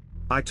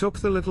 I took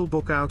the little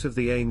book out of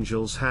the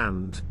angel's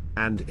hand,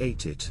 and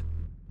ate it.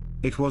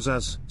 It was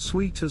as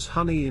sweet as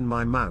honey in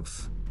my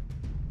mouth.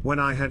 When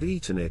I had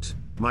eaten it,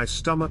 my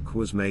stomach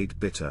was made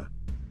bitter.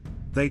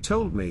 They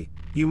told me,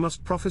 You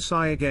must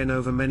prophesy again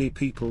over many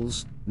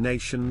peoples,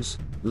 nations,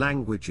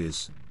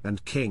 languages,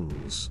 and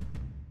kings.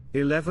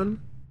 11.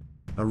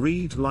 A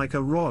reed like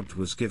a rod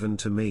was given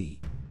to me.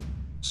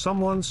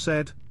 Someone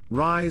said,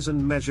 Rise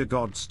and measure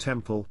God's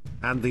temple,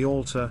 and the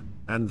altar,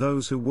 and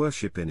those who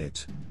worship in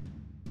it.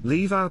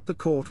 Leave out the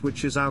court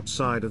which is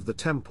outside of the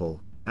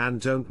temple,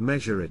 and don't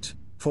measure it,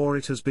 for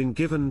it has been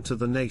given to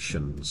the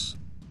nations.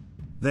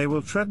 They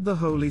will tread the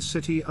holy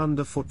city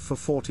underfoot for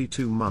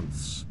 42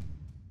 months.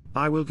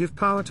 I will give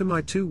power to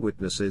my 2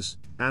 witnesses,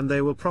 and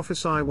they will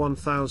prophesy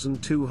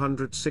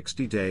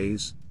 1,260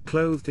 days,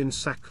 clothed in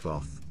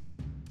sackcloth.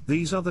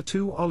 These are the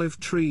 2 olive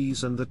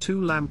trees and the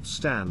 2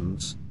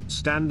 lampstands,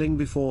 standing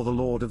before the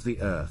Lord of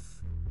the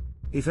earth.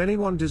 If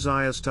anyone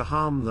desires to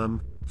harm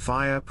them,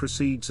 fire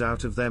proceeds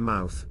out of their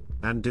mouth,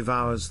 and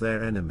devours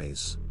their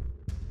enemies.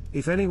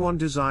 If anyone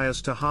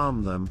desires to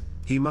harm them,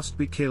 he must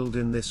be killed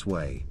in this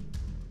way.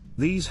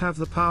 These have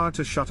the power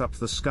to shut up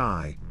the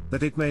sky,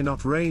 that it may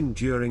not rain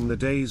during the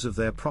days of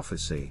their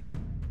prophecy.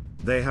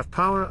 They have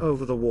power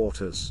over the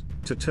waters,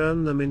 to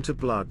turn them into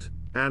blood,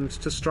 and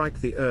to strike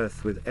the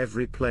earth with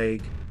every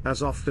plague,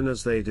 as often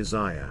as they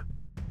desire.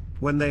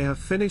 When they have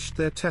finished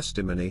their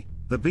testimony,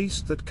 the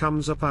beast that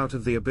comes up out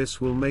of the abyss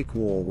will make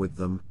war with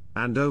them,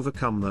 and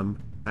overcome them,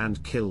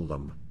 and kill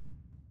them.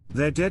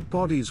 Their dead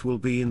bodies will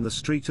be in the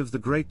street of the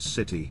great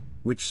city,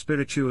 which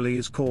spiritually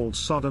is called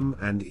Sodom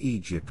and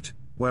Egypt,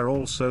 where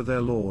also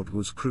their Lord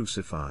was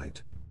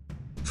crucified.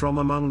 From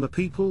among the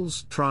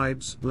peoples,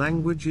 tribes,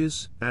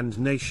 languages, and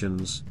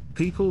nations,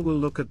 people will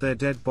look at their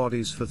dead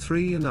bodies for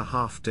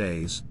 3.5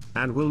 days,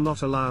 and will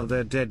not allow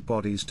their dead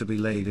bodies to be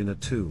laid in a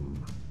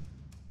tomb.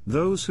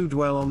 Those who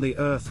dwell on the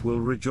earth will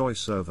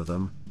rejoice over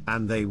them,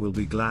 and they will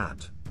be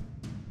glad.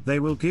 They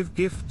will give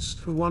gifts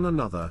to one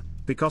another,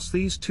 because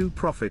these two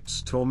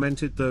prophets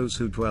tormented those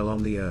who dwell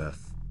on the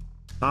earth.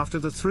 After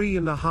the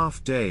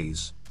 3.5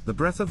 days, the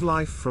breath of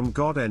life from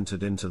God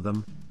entered into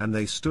them, and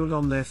they stood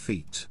on their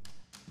feet.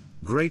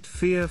 Great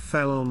fear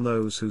fell on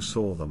those who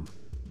saw them.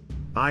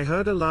 I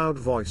heard a loud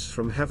voice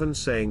from heaven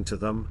saying to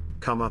them,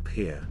 "Come up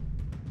here."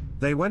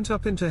 They went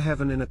up into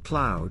heaven in a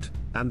cloud,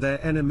 and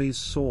their enemies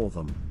saw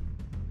them.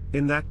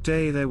 In that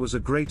day there was a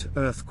great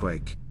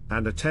earthquake,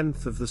 and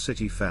 1/10 of the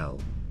city fell.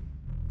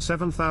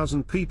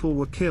 7,000 people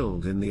were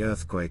killed in the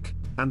earthquake,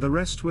 and the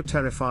rest were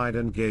terrified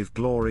and gave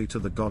glory to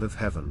the God of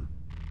heaven.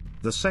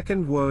 The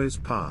second woe is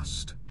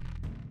past.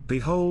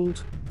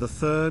 Behold, the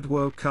third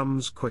woe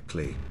comes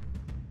quickly.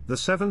 The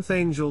seventh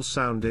angel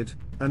sounded,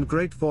 and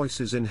great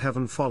voices in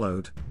heaven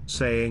followed,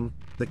 saying,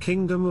 "The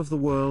kingdom of the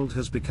world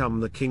has become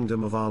the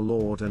kingdom of our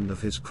Lord and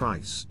of his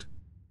Christ.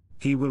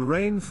 He will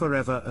reign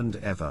forever and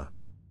ever."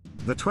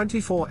 The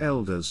 24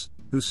 elders,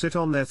 who sit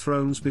on their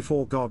thrones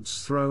before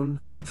God's throne,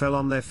 fell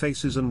on their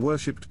faces and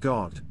worshipped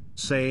God,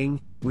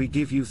 saying, "We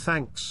give you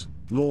thanks,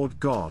 Lord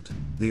God,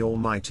 the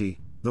Almighty,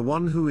 the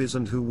one who is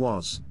and who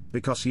was,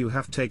 because you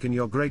have taken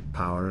your great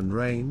power and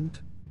reigned.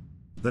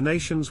 The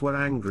nations were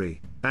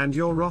angry, and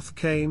your wrath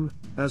came,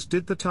 as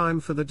did the time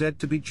for the dead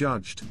to be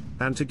judged,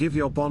 and to give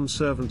your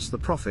bondservants the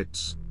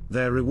prophets,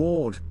 their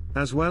reward,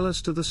 as well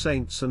as to the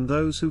saints and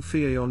those who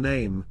fear your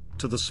name,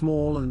 to the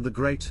small and the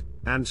great,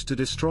 and to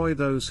destroy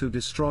those who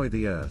destroy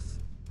the earth."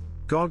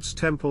 God's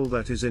temple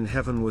that is in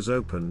heaven was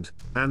opened,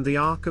 and the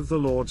ark of the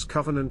Lord's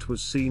covenant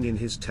was seen in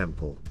his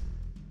temple.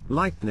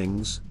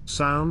 Lightnings,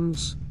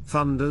 sounds,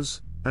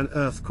 thunders, an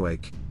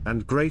earthquake,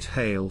 and great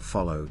hail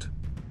followed.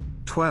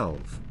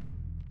 12.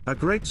 A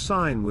great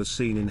sign was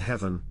seen in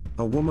heaven,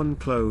 a woman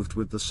clothed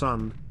with the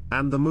sun,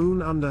 and the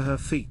moon under her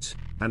feet,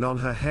 and on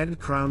her head a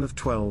crown of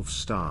 12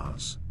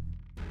 stars.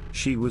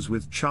 She was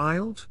with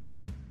child?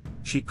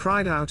 She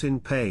cried out in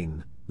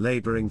pain,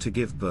 laboring to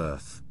give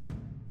birth.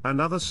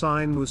 Another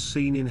sign was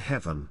seen in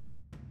heaven.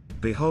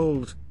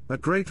 Behold, a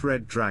great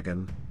red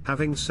dragon,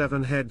 having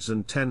 7 heads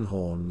and 10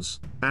 horns,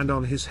 and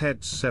on his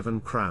heads 7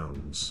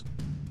 crowns.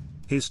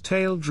 His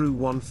tail drew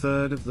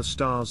 1/3 of the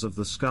stars of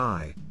the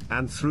sky,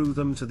 and threw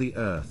them to the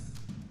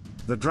earth.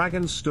 The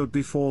dragon stood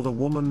before the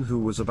woman who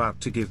was about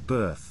to give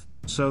birth,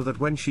 so that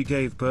when she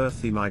gave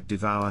birth he might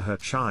devour her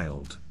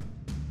child.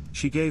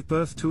 She gave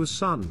birth to a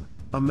son,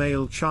 a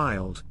male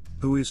child,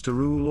 who is to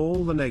rule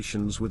all the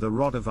nations with a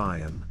rod of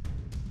iron.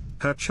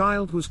 Her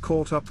child was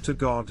caught up to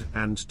God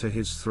and to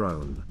his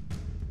throne.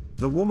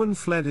 The woman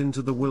fled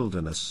into the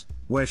wilderness,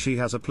 where she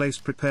has a place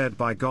prepared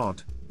by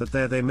God, that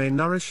there they may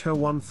nourish her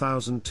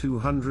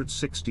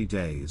 1,260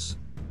 days.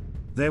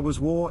 There was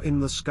war in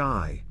the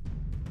sky.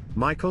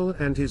 Michael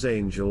and his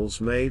angels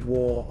made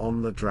war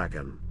on the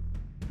dragon.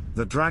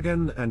 The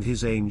dragon and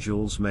his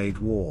angels made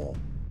war.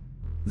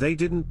 They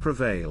didn't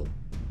prevail.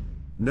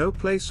 No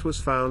place was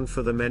found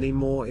for them any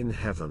more in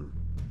heaven.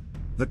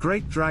 The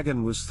great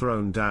dragon was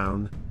thrown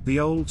down, the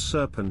old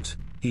serpent,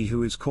 he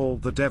who is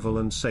called the devil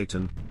and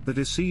Satan, the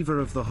deceiver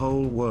of the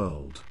whole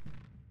world.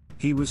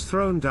 He was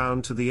thrown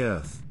down to the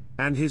earth,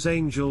 and his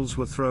angels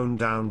were thrown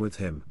down with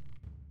him.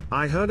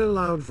 I heard a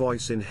loud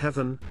voice in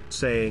heaven,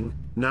 saying,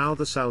 "Now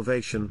the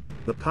salvation,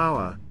 the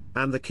power,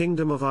 and the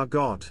kingdom of our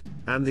God,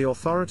 and the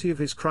authority of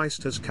his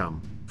Christ has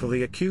come, for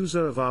the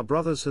accuser of our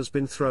brothers has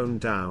been thrown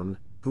down,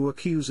 who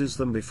accuses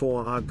them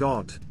before our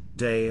God,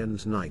 day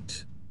and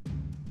night.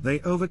 They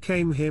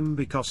overcame him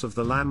because of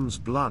the Lamb's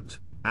blood,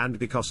 and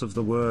because of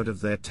the word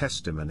of their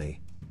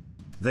testimony.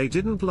 They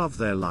didn't love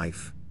their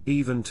life,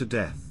 even to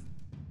death.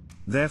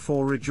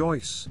 Therefore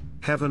rejoice,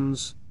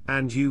 heavens,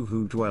 and you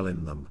who dwell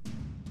in them.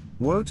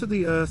 Woe to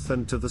the earth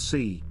and to the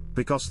sea,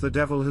 because the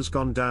devil has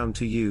gone down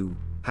to you,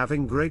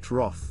 having great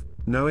wrath,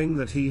 knowing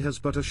that he has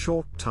but a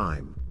short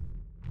time."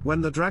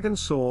 When the dragon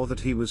saw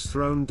that he was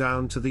thrown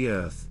down to the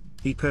earth,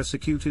 he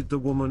persecuted the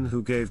woman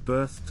who gave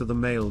birth to the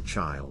male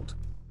child.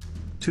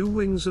 2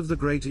 wings of the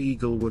great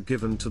eagle were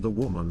given to the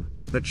woman,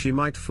 that she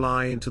might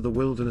fly into the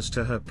wilderness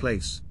to her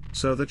place,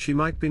 so that she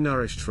might be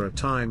nourished for a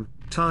time,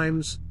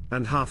 times,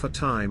 and half a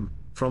time,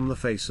 from the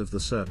face of the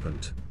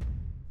serpent.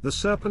 The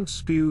serpent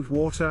spewed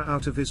water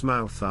out of his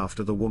mouth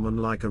after the woman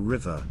like a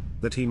river,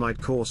 that he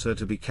might cause her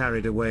to be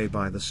carried away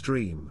by the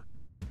stream.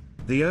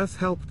 The earth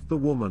helped the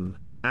woman,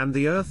 and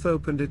the earth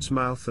opened its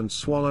mouth and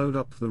swallowed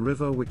up the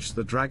river which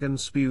the dragon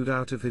spewed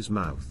out of his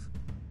mouth.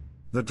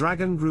 The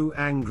dragon grew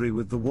angry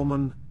with the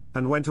woman,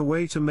 and went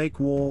away to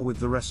make war with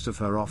the rest of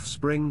her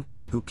offspring,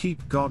 who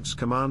keep God's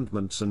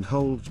commandments and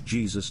hold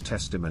Jesus'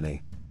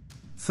 testimony.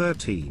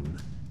 13.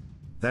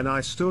 Then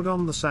I stood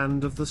on the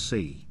sand of the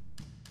sea.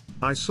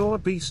 I saw a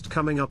beast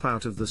coming up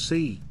out of the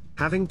sea,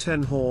 having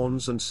 10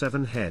 horns and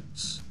 7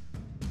 heads.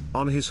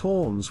 On his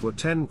horns were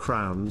 10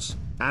 crowns,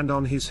 and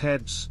on his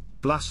heads,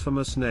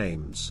 blasphemous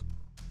names.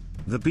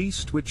 The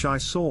beast which I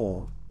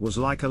saw was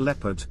like a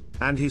leopard,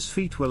 and his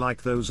feet were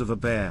like those of a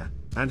bear,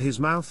 and his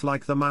mouth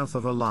like the mouth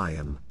of a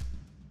lion.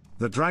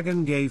 The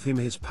dragon gave him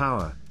his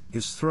power,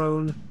 his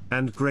throne,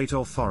 and great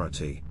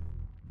authority.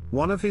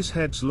 One of his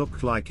heads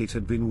looked like it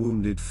had been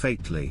wounded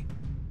fatally.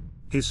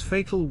 His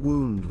fatal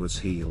wound was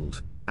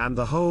healed, and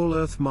the whole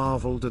earth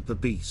marveled at the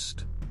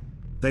beast.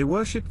 They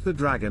worshipped the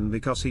dragon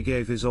because he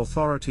gave his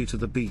authority to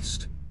the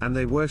beast, and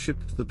they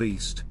worshipped the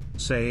beast,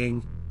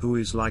 saying, "Who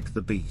is like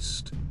the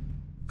beast?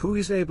 Who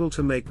is able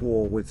to make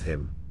war with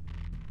him?"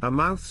 A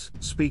mouth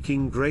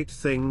speaking great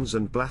things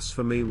and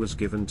blasphemy was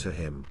given to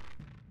him.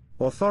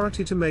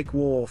 Authority to make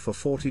war for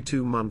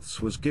 42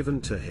 months was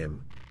given to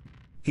him.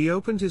 He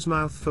opened his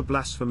mouth for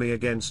blasphemy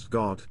against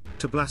God,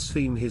 to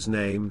blaspheme his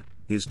name,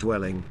 his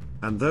dwelling,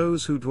 and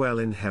those who dwell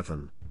in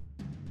heaven.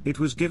 It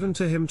was given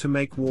to him to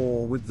make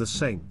war with the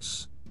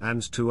saints,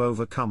 and to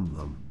overcome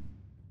them.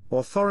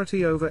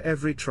 Authority over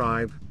every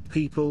tribe,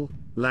 people,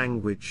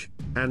 language,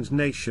 and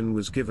nation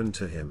was given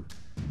to him.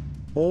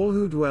 All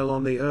who dwell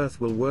on the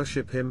earth will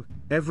worship him,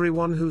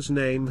 everyone whose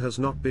name has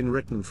not been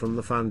written from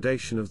the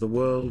foundation of the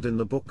world in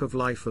the book of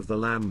life of the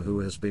Lamb who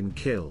has been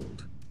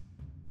killed.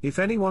 If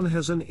anyone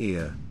has an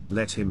ear,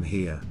 let him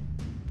hear.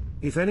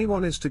 If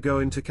anyone is to go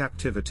into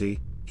captivity,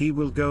 he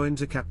will go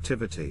into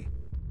captivity.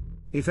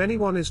 If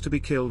anyone is to be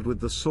killed with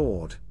the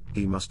sword,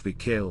 he must be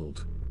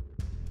killed.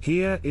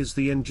 Here is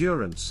the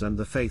endurance and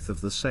the faith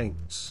of the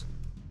saints.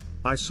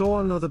 I saw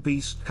another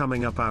beast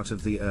coming up out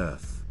of the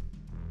earth.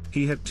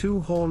 He had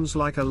 2 horns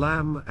like a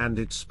lamb, and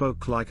it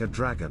spoke like a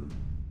dragon.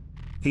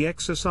 He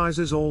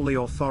exercises all the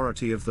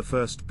authority of the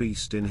first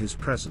beast in his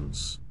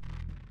presence.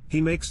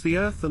 He makes the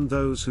earth and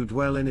those who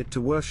dwell in it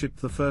to worship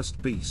the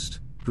first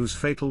beast, whose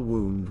fatal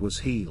wound was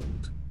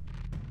healed.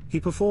 He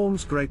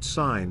performs great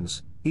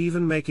signs,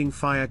 even making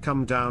fire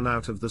come down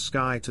out of the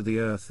sky to the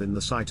earth in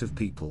the sight of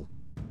people.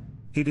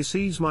 He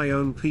deceives my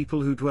own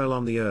people who dwell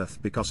on the earth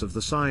because of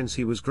the signs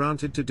he was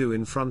granted to do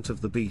in front of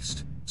the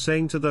beast,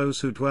 saying to those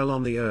who dwell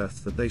on the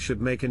earth that they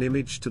should make an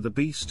image to the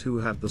beast who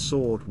had the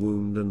sword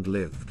wound and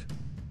lived.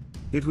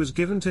 It was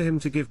given to him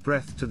to give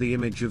breath to the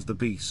image of the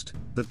beast,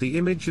 that the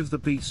image of the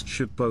beast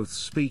should both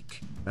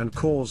speak, and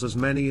cause as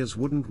many as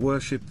wouldn't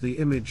worship the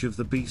image of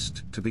the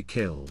beast to be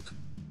killed.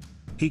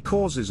 He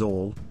causes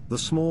all, the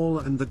small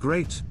and the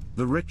great,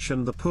 the rich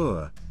and the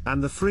poor,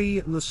 and the free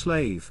and the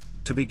slave,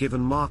 to be given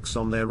marks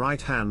on their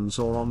right hands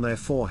or on their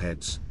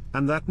foreheads,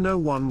 and that no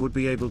one would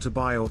be able to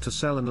buy or to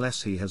sell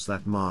unless he has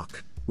that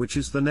mark, which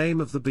is the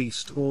name of the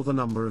beast or the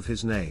number of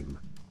his name.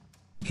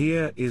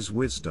 Here is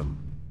wisdom.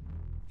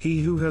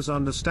 He who has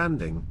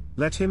understanding,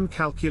 let him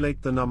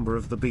calculate the number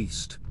of the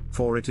beast,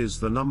 for it is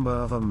the number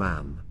of a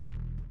man.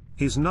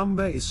 His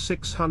number is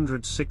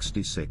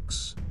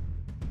 666.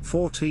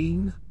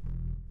 14.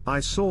 I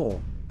saw,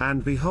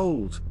 and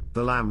behold,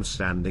 the Lamb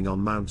standing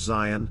on Mount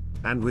Zion,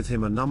 and with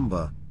him a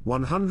number,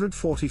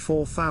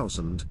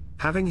 144,000,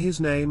 having his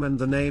name and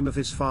the name of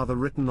his Father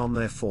written on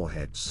their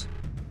foreheads.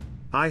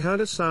 I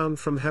heard a sound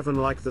from heaven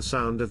like the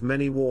sound of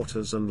many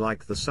waters and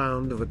like the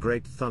sound of a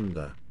great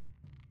thunder.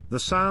 The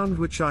sound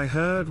which I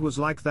heard was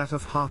like that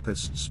of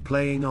harpists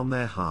playing on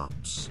their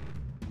harps.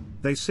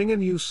 They sing a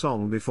new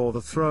song before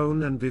the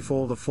throne and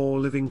before the 4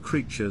 living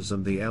creatures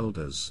and the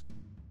elders.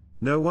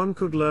 No one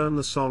could learn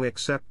the song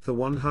except the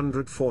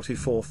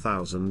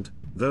 144,000,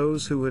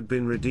 those who had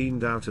been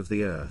redeemed out of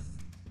the earth.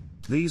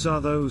 These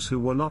are those who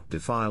were not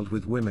defiled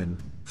with women,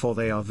 for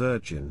they are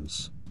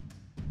virgins.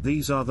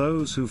 These are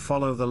those who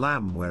follow the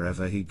Lamb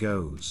wherever he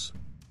goes.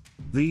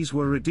 These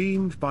were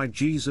redeemed by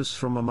Jesus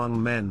from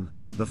among men,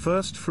 the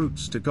first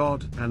fruits to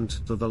God and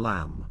to the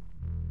Lamb.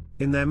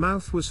 In their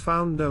mouth was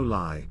found no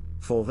lie,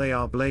 for they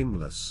are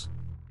blameless.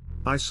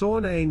 I saw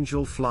an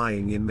angel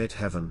flying in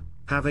mid-heaven,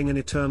 having an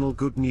eternal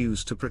good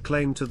news to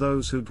proclaim to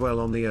those who dwell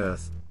on the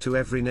earth, to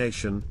every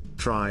nation,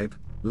 tribe,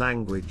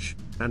 language,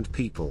 and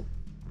people.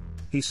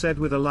 He said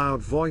with a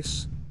loud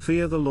voice,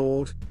 "Fear the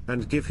Lord,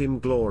 and give him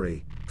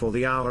glory, for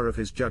the hour of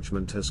his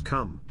judgment has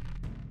come.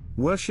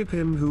 Worship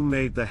him who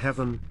made the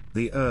heaven,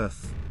 the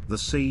earth, the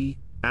sea,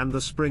 and the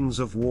springs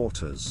of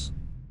waters."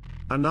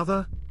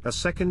 Another, a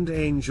second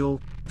angel,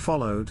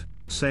 followed,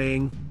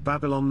 saying,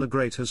 "Babylon the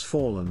Great has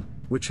fallen,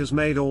 which has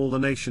made all the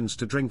nations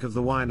to drink of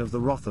the wine of the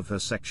wrath of her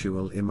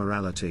sexual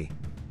immorality."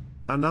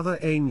 Another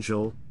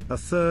angel, a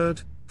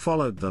third,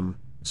 followed them,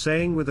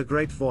 saying with a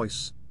great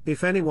voice,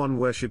 if anyone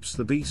worships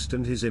the beast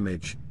and his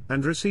image,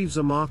 and receives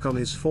a mark on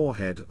his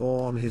forehead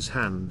or on his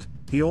hand,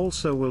 he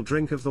also will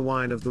drink of the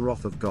wine of the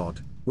wrath of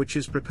God, which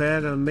is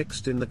prepared and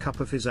mixed in the cup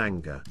of his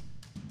anger.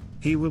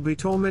 He will be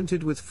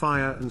tormented with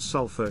fire and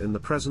sulfur in the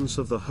presence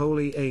of the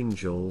holy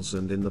angels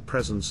and in the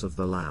presence of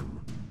the Lamb.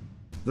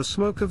 The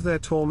smoke of their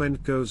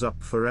torment goes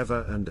up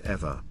forever and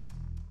ever.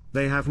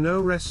 They have no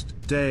rest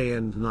day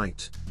and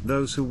night,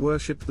 those who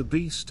worship the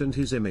beast and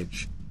his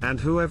image, and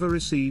whoever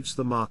receives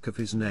the mark of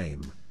his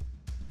name.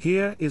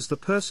 Here is the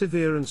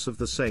perseverance of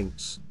the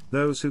saints,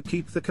 those who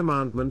keep the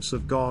commandments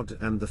of God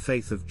and the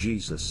faith of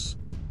Jesus.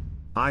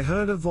 I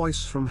heard a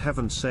voice from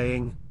heaven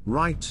saying,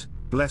 "Write,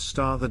 blessed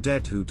are the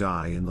dead who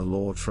die in the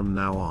Lord from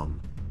now on.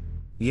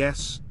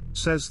 Yes,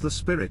 says the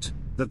Spirit,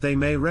 that they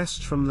may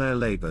rest from their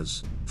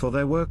labors, for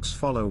their works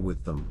follow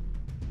with them."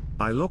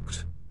 I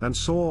looked, and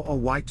saw a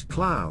white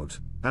cloud,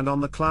 and on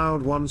the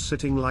cloud one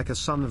sitting like a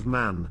son of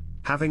man,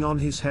 having on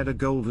his head a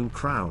golden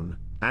crown,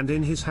 and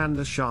in his hand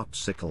a sharp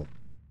sickle.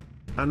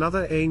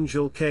 Another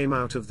angel came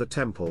out of the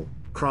temple,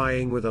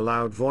 crying with a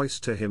loud voice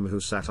to him who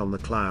sat on the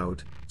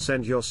cloud,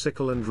 "Send your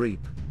sickle and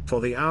reap, for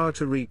the hour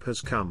to reap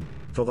has come,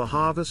 for the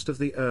harvest of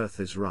the earth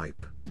is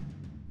ripe."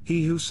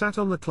 He who sat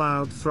on the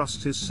cloud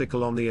thrust his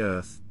sickle on the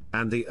earth,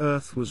 and the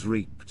earth was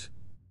reaped.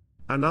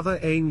 Another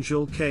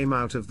angel came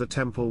out of the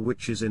temple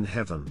which is in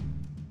heaven.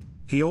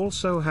 He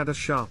also had a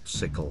sharp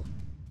sickle.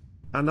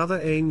 Another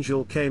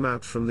angel came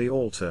out from the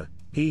altar,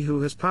 he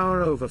who has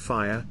power over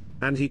fire,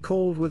 and he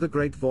called with a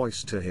great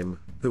voice to him,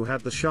 who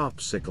had the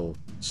sharp sickle,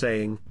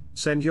 saying,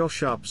 "Send your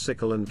sharp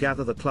sickle and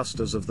gather the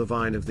clusters of the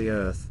vine of the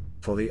earth,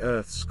 for the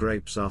earth's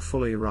grapes are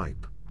fully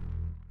ripe."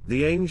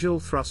 The angel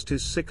thrust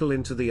his sickle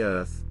into the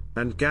earth,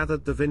 and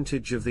gathered the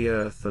vintage of the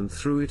earth and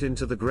threw it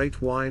into the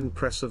great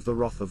winepress of the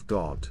wrath of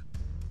God.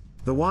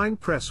 The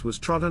winepress was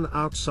trodden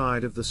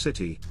outside of the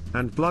city,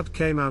 and blood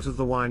came out of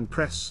the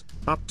winepress,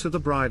 up to the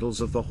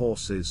bridles of the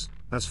horses,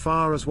 as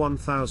far as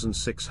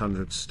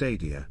 1,600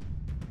 stadia.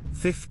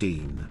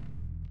 15.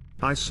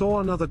 I saw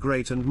another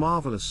great and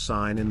marvelous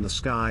sign in the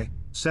sky,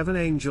 7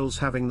 angels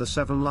having the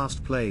 7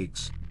 last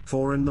plagues,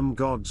 for in them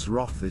God's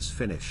wrath is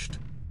finished.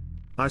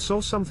 I saw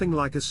something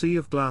like a sea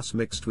of glass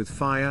mixed with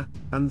fire,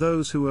 and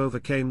those who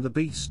overcame the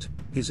beast,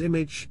 his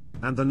image,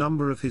 and the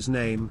number of his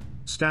name,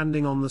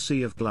 standing on the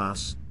sea of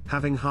glass,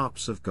 having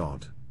harps of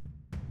God.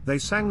 They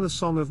sang the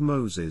song of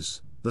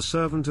Moses, the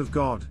servant of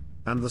God,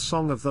 and the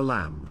song of the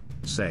Lamb,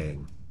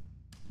 saying,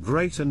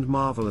 "Great and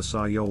marvelous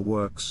are your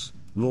works,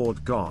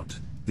 Lord God,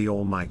 the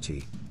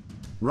Almighty.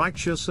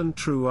 Righteous and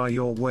true are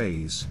your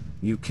ways,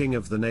 you King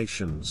of the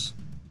nations.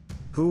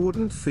 Who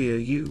wouldn't fear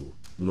you,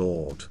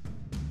 Lord?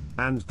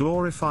 And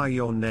glorify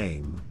your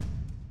name?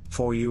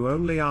 For you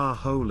only are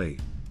holy.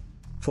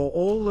 For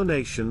all the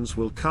nations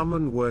will come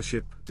and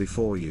worship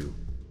before you.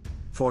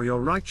 For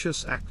your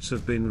righteous acts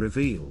have been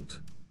revealed."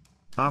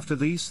 After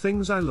these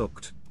things I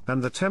looked,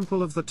 and the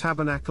temple of the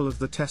tabernacle of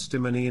the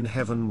testimony in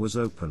heaven was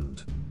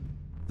opened.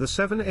 The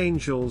 7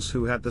 angels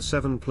who had the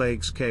 7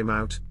 plagues came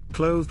out,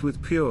 clothed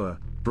with pure,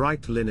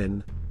 bright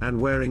linen, and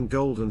wearing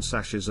golden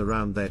sashes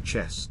around their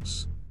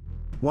chests.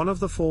 One of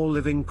the 4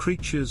 living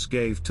creatures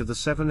gave to the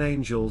 7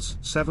 angels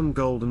 7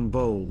 golden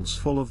bowls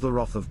full of the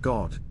wrath of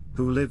God,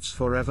 who lives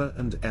forever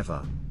and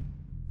ever.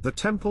 The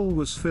temple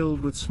was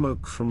filled with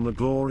smoke from the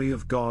glory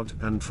of God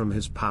and from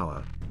his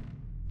power.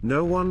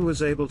 No one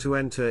was able to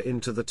enter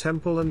into the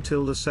temple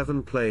until the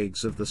 7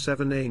 plagues of the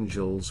 7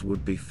 angels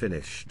would be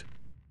finished.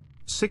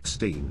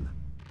 16.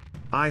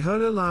 I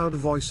heard a loud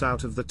voice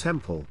out of the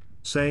temple,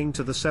 saying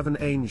to the 7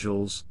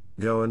 angels,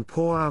 "Go and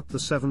pour out the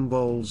 7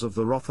 bowls of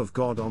the wrath of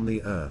God on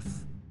the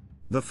earth."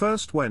 The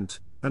first went,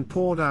 and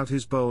poured out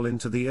his bowl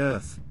into the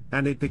earth,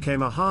 and it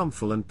became a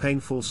harmful and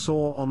painful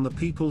sore on the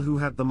people who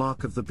had the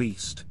mark of the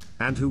beast,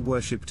 and who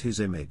worshipped his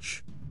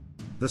image.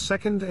 The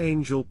second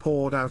angel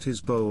poured out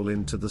his bowl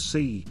into the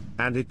sea,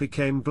 and it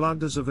became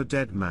blood as of a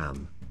dead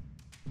man.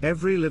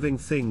 Every living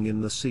thing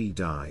in the sea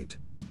died.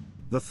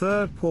 The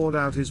third poured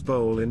out his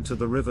bowl into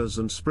the rivers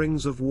and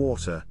springs of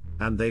water,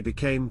 and they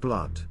became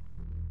blood.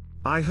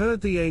 I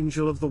heard the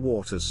angel of the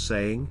waters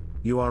saying,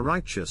 "You are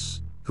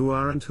righteous, who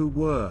are and who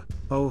were,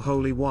 O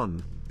Holy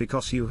One,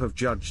 because you have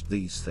judged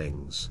these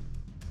things.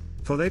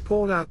 For they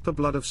poured out the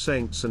blood of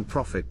saints and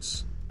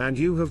prophets, and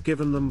you have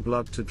given them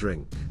blood to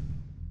drink.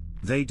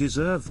 They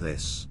deserve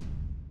this."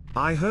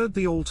 I heard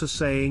the altar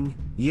saying,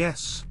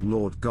 "Yes,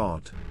 Lord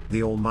God,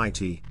 the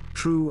Almighty,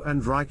 true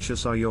and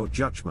righteous are your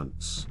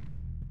judgments."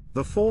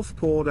 The fourth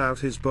poured out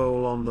his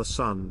bowl on the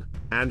sun,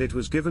 and it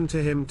was given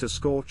to him to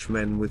scorch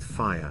men with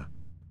fire.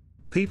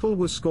 People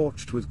were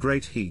scorched with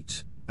great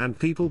heat, and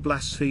people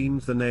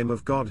blasphemed the name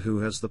of God who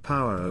has the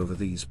power over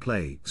these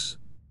plagues.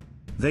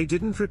 They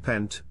didn't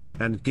repent,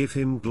 and give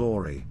him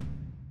glory.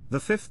 The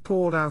fifth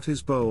poured out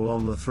his bowl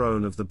on the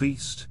throne of the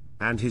beast,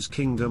 and his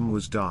kingdom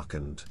was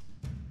darkened.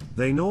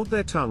 They gnawed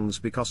their tongues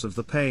because of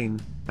the pain,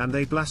 and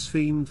they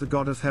blasphemed the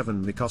God of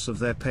heaven because of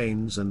their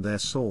pains and their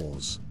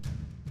sores.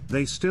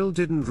 They still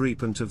didn't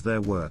repent of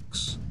their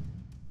works.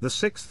 The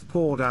sixth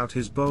poured out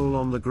his bowl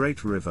on the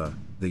great river,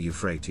 the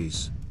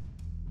Euphrates.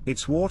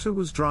 its water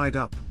was dried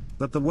up,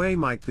 that the way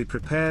might be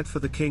prepared for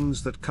the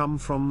kings that come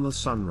from the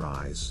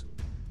sunrise.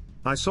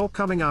 I saw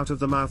coming out of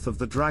the mouth of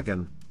the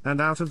dragon, and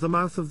out of the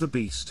mouth of the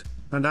beast,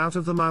 and out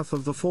of the mouth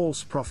of the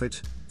false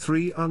prophet,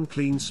 3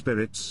 unclean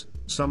spirits,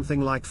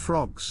 something like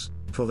frogs,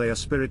 for they are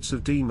spirits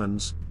of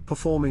demons,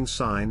 performing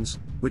signs,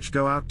 which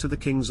go out to the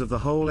kings of the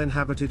whole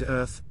inhabited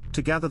earth,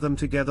 to gather them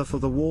together for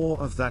the war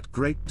of that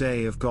great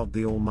day of God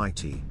the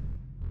Almighty.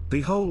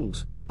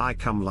 Behold, I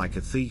come like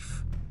a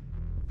thief.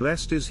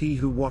 Blessed is he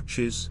who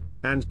watches,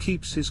 and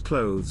keeps his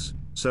clothes,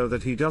 so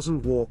that he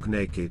doesn't walk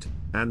naked,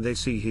 and they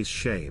see his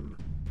shame.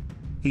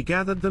 He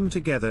gathered them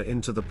together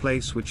into the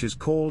place which is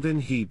called in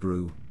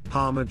Hebrew,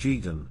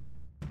 Harmageddon.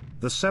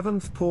 The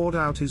 7th poured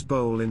out his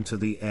bowl into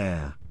the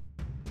air.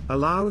 A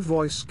loud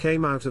voice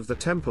came out of the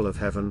temple of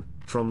heaven,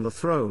 from the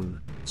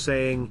throne,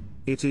 saying,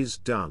 "It is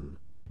done."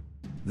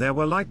 There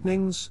were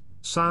lightnings,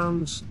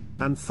 sounds,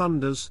 and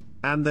thunders,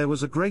 and there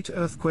was a great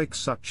earthquake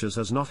such as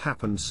has not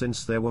happened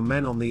since there were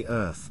men on the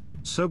earth,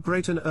 so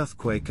great an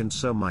earthquake and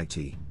so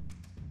mighty.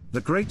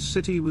 The great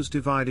city was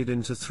divided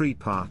into 3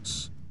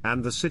 parts,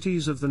 and the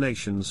cities of the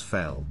nations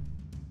fell.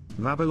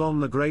 Babylon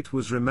the Great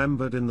was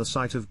remembered in the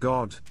sight of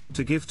God,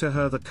 to give to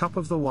her the cup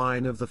of the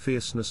wine of the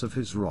fierceness of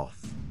his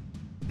wrath.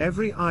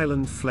 Every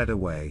island fled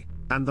away,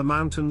 and the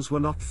mountains were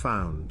not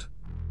found.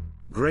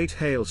 Great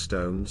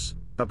hailstones,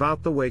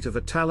 about the weight of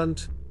a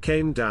talent,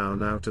 came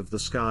down out of the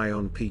sky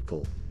on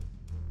people.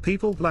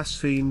 People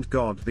blasphemed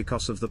God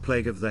because of the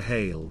plague of the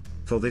hail,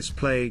 for this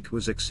plague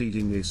was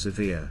exceedingly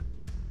severe.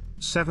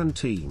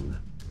 17.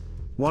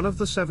 One of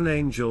the 7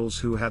 angels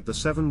who had the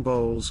 7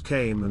 bowls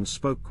came and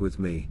spoke with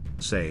me,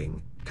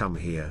 saying, "Come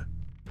here.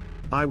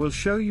 I will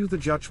show you the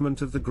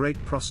judgment of the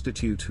great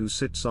prostitute who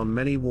sits on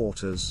many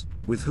waters,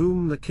 with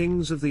whom the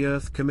kings of the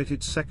earth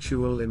committed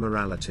sexual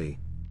immorality.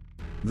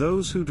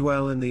 Those who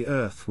dwell in the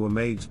earth were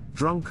made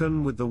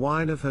drunken with the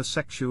wine of her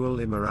sexual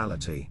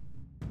immorality."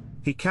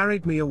 He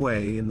carried me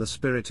away in the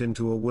spirit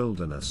into a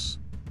wilderness.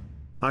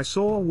 I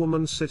saw a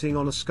woman sitting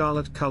on a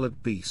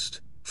scarlet-colored beast,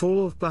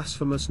 full of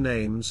blasphemous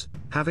names,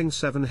 having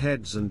 7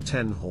 heads and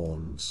 10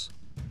 horns.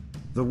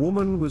 The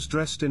woman was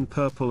dressed in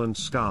purple and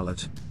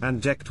scarlet,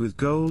 and decked with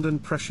gold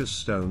and precious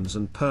stones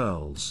and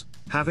pearls,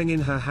 having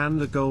in her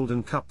hand a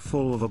golden cup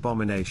full of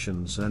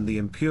abominations and the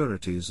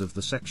impurities of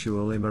the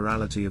sexual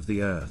immorality of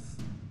the earth.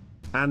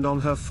 And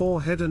on her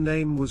forehead a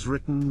name was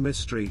written,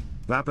 Mystery,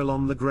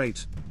 Babylon the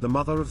Great, the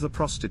mother of the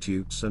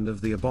prostitutes and of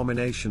the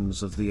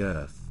abominations of the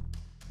earth.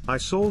 I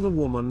saw the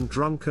woman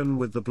drunken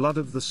with the blood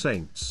of the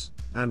saints,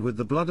 and with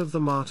the blood of the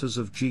martyrs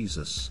of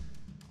Jesus.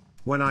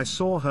 When I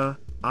saw her,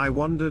 I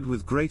wondered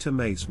with great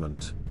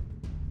amazement.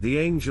 The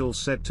angel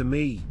said to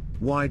me,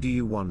 "Why do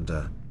you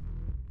wonder?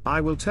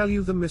 I will tell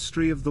you the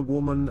mystery of the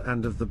woman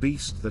and of the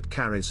beast that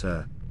carries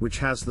her, which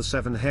has the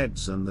 7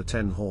 heads and the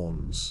 10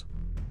 horns.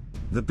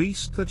 The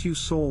beast that you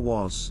saw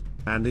was,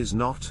 and is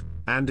not,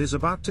 and is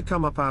about to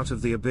come up out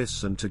of the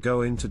abyss and to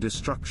go into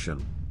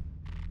destruction.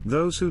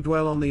 Those who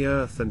dwell on the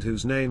earth and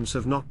whose names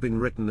have not been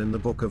written in the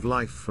book of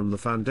life from the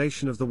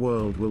foundation of the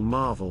world will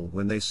marvel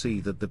when they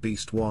see that the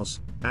beast was,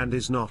 and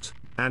is not,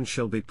 and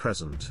shall be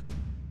present.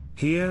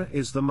 Here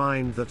is the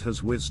mind that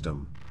has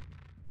wisdom.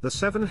 The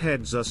 7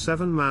 heads are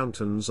 7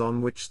 mountains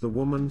on which the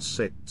woman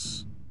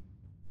sits.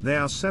 They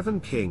are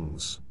 7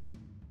 kings.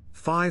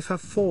 5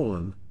 have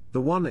fallen, the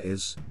one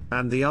is,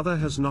 and the other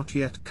has not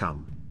yet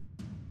come.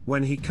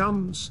 When he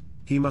comes,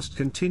 he must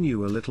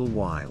continue a little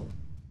while.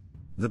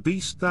 The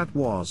beast that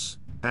was,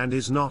 and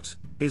is not,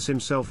 is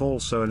himself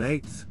also an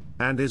 8th,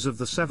 and is of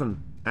the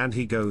 7, and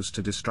he goes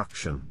to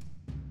destruction.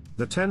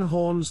 The 10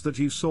 horns that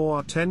you saw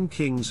are 10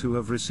 kings who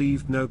have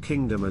received no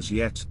kingdom as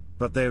yet,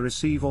 but they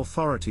receive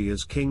authority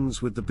as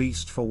kings with the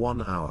beast for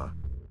 1 hour.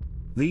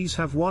 These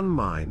have one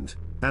mind,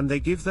 and they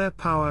give their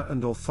power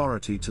and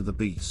authority to the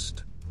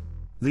beast.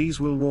 These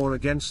will war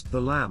against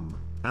the Lamb,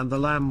 and the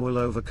Lamb will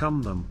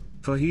overcome them,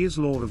 for he is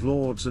Lord of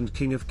lords and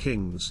King of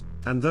kings,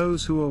 and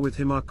those who are with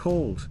him are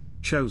called,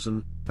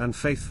 chosen, and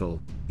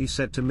faithful. He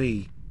said to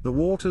me, "The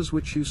waters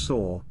which you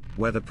saw,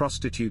 where the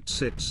prostitute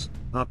sits,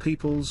 are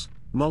peoples,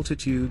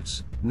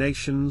 multitudes,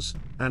 nations,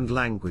 and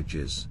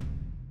languages.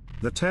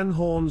 The 10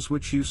 horns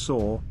which you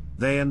saw,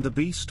 they and the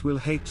beast will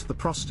hate the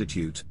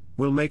prostitute,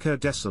 will make her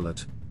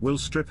desolate, will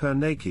strip her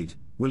naked,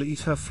 will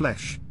eat her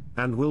flesh,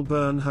 and will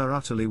burn her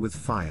utterly with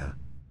fire.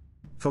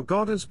 For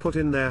God has put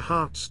in their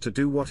hearts to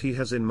do what he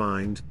has in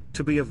mind,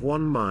 to be of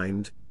one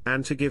mind,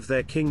 and to give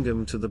their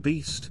kingdom to the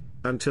beast,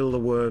 until the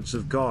words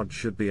of God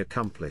should be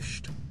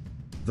accomplished.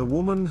 The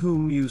woman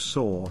whom you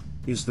saw,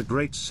 is the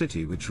great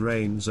city which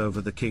reigns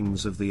over the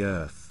kings of the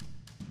earth."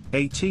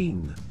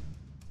 18.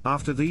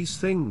 After these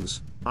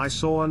things, I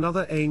saw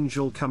another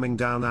angel coming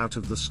down out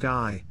of the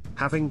sky,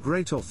 having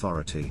great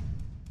authority.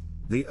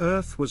 The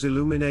earth was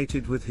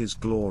illuminated with his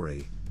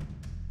glory.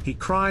 He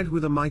cried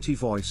with a mighty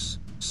voice,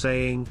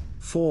 saying,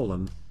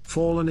 "Fallen,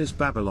 fallen is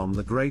Babylon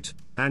the Great,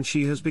 and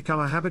she has become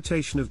a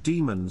habitation of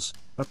demons,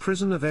 a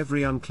prison of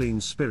every unclean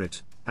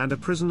spirit, and a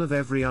prison of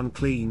every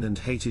unclean and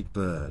hated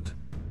bird.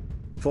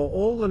 For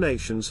all the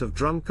nations have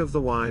drunk of the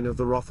wine of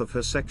the wrath of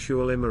her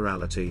sexual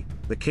immorality,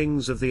 the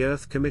kings of the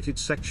earth committed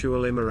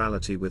sexual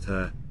immorality with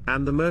her,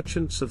 and the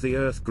merchants of the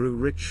earth grew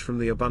rich from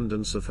the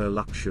abundance of her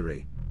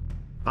luxury.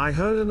 I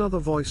heard another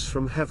voice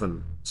from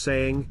heaven,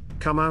 saying,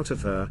 Come out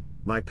of her,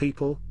 my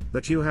people,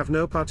 that you have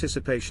no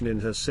participation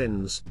in her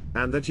sins,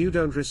 and that you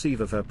don't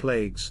receive of her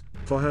plagues,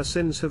 for her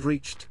sins have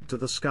reached to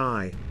the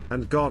sky,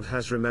 and God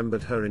has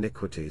remembered her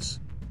iniquities.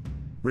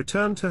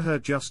 Return to her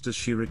just as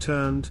she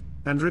returned,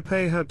 and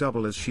repay her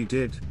double as she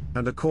did,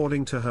 and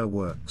according to her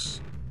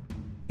works.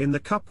 In the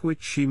cup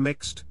which she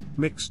mixed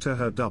to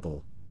her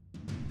double.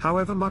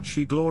 However much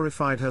she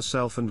glorified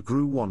herself and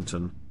grew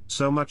wanton,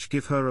 so much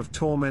give her of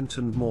torment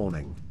and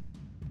mourning.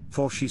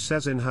 For she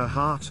says in her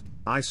heart,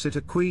 I sit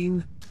a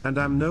queen, and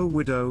am no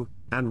widow,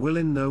 and will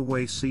in no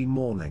way see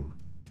mourning.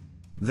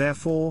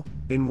 Therefore,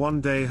 in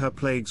one day her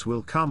plagues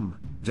will come,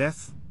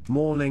 death,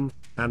 mourning,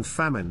 and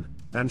famine,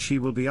 and she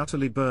will be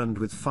utterly burned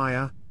with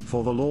fire,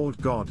 for the Lord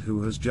God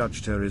who has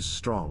judged her is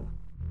strong.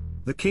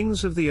 The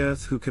kings of the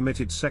earth who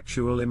committed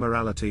sexual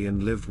immorality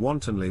and lived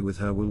wantonly with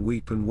her will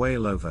weep and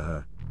wail over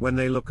her, when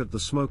they look at the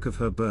smoke of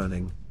her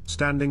burning,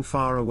 standing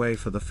far away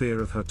for the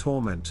fear of her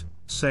torment,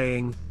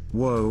 saying,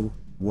 Woe,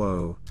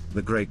 woe,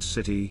 the great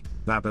city,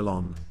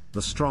 Babylon,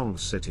 the strong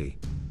city.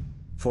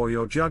 For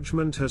your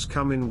judgment has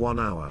come in 1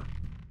 hour.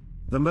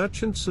 The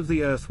merchants of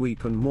the earth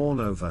weep and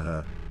mourn over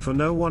her, for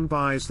no one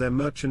buys their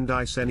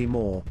merchandise any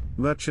more,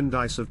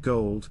 merchandise of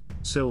gold,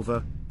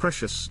 silver,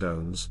 precious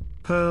stones,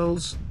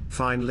 pearls,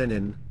 fine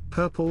linen,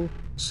 purple,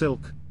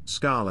 silk,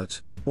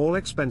 scarlet, all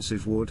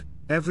expensive wood,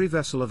 every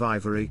vessel of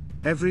ivory,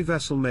 every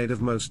vessel made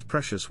of most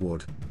precious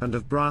wood, and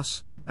of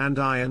brass, and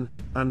iron,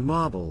 and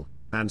marble,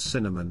 and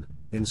cinnamon,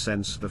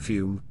 incense,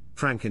 perfume,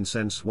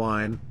 frankincense,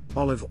 wine,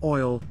 olive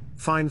oil,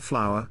 fine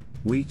flour,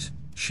 wheat,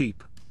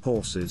 sheep,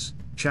 horses,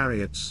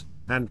 chariots,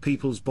 and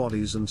people's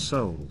bodies and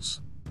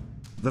souls.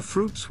 The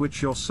fruits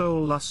which your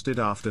soul lusted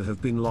after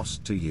have been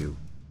lost to you.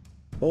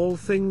 All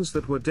things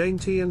that were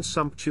dainty and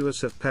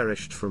sumptuous have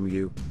perished from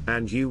you,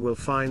 and you will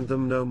find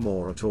them no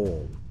more at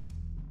all.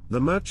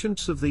 The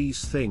merchants of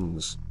these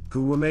things,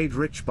 who were made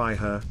rich by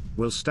her,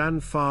 will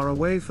stand far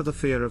away for the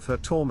fear of her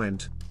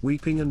torment,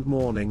 weeping and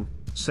mourning,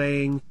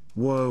 saying,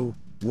 Woe,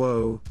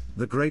 woe,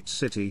 the great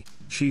city,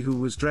 she who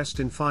was dressed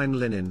in fine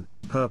linen,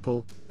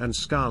 purple, and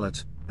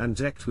scarlet, and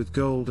decked with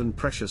gold and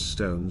precious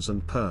stones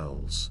and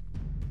pearls.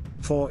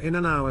 For in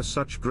an hour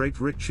such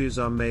great riches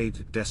are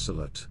made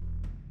desolate.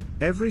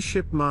 Every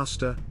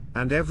shipmaster,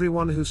 and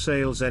everyone who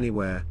sails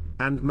anywhere,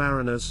 and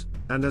mariners,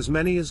 and as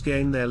many as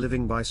gain their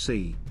living by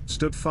sea,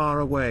 stood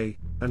far away,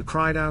 and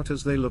cried out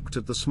as they looked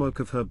at the smoke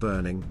of her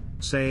burning,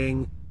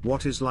 saying,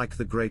 What is like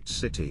the great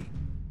city?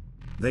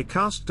 They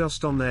cast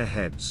dust on their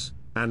heads,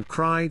 and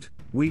cried,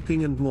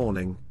 weeping and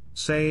mourning,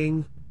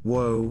 saying,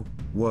 Woe,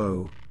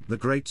 woe, the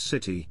great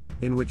city,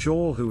 in which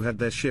all who had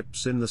their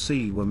ships in the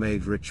sea were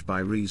made rich by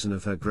reason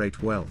of her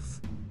great wealth.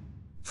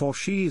 For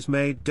she is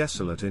made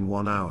desolate in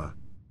 1 hour.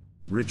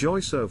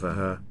 Rejoice over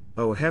her,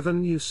 O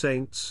heaven, you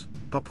saints,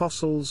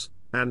 apostles,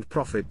 and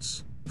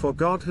prophets, for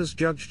God has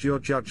judged your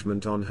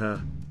judgment on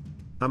her.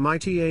 A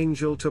mighty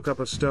angel took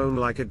up a stone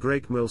like a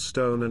great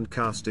millstone and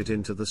cast it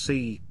into the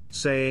sea,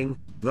 saying,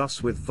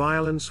 Thus with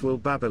violence will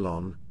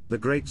Babylon, the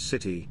great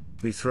city,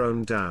 be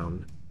thrown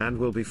down, and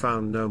will be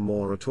found no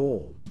more at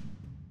all.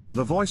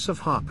 The voice of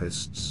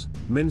harpists,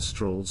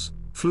 minstrels,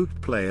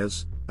 flute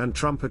players, and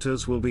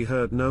trumpeters will be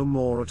heard no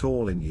more at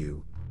all in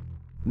you.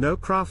 No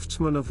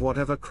craftsman of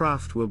whatever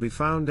craft will be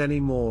found any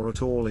more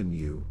at all in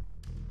you.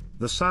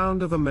 The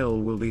sound of a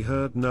mill will be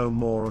heard no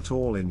more at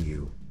all in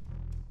you.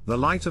 The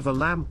light of a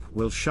lamp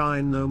will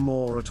shine no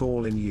more at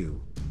all in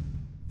you.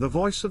 The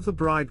voice of the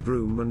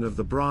bridegroom and of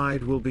the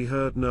bride will be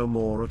heard no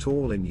more at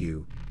all in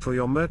you, for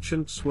your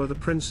merchants were the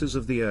princes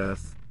of the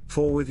earth,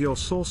 for with your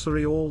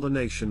sorcery all the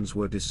nations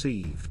were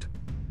deceived.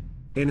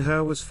 In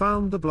her was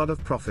found the blood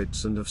of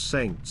prophets and of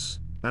saints,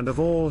 and of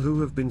all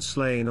who have been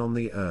slain on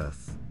the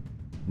earth.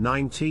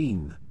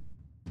 19.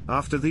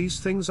 After these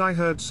things I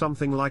heard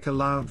something like a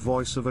loud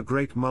voice of a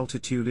great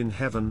multitude in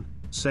heaven,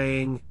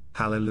 saying,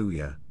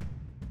 Hallelujah!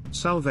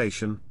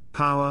 Salvation,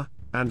 power,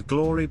 and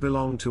glory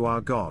belong to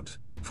our God,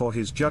 for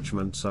his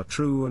judgments are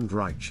true and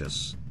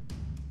righteous.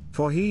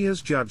 For he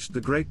has judged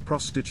the great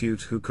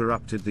prostitute who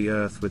corrupted the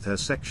earth with her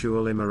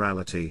sexual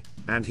immorality,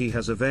 and he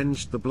has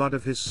avenged the blood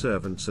of his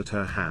servants at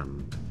her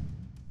hand.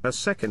 A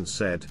second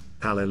said,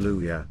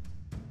 Hallelujah!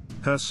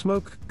 Her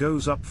smoke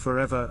goes up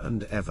forever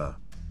and ever.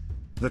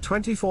 The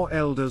 24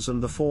 elders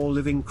and the 4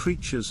 living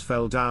creatures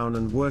fell down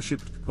and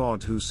worshipped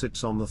God who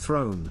sits on the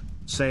throne,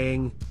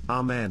 saying,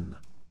 Amen.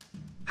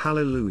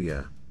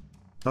 Hallelujah!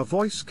 A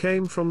voice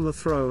came from the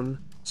throne,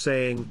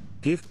 saying,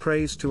 Give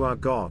praise to our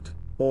God,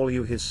 all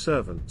you his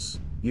servants,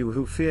 you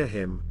who fear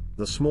him,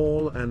 the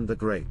small and the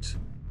great.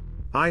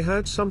 I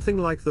heard something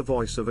like the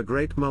voice of a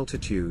great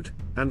multitude,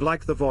 and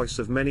like the voice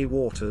of many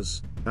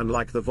waters, and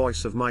like the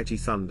voice of mighty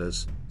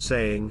thunders,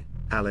 saying,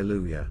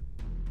 Hallelujah!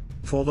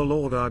 For the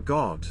Lord our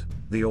God,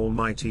 the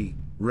Almighty,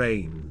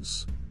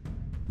 reigns.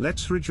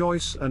 Let's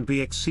rejoice and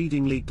be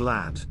exceedingly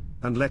glad,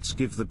 and let's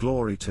give the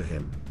glory to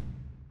him.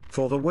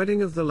 For the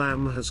wedding of the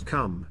Lamb has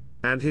come,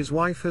 and his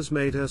wife has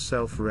made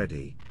herself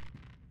ready.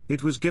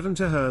 It was given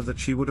to her that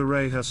she would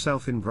array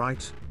herself in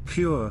bright,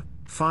 pure,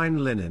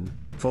 fine linen,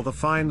 for the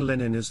fine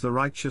linen is the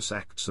righteous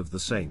acts of the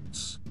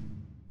saints.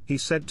 He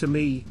said to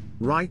me,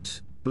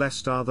 Write,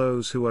 Blessed are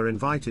those who are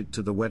invited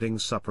to the wedding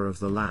supper of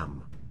the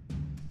Lamb.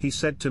 He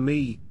said to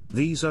me,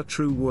 These are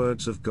true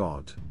words of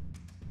God.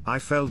 I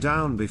fell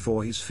down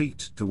before his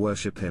feet to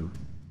worship him.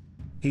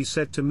 He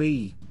said to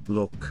me,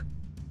 Look.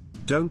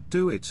 Don't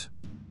do it.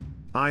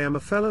 I am a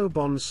fellow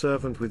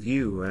bondservant with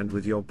you and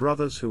with your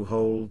brothers who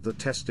hold the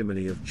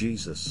testimony of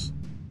Jesus.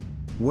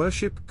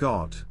 Worship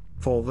God,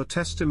 for the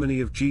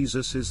testimony of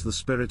Jesus is the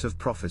spirit of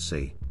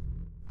prophecy.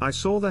 I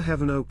saw the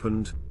heaven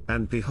opened,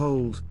 and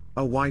behold,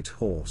 a white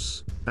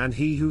horse, and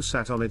he who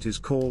sat on it is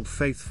called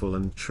Faithful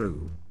and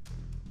True.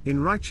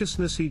 In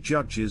righteousness he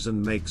judges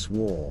and makes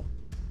war.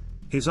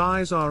 His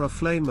eyes are a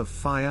flame of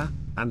fire,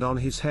 and on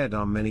his head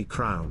are many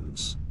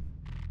crowns.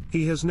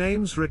 He has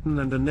names written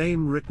and a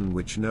name written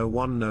which no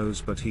one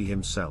knows but he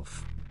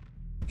himself.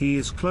 He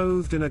is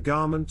clothed in a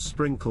garment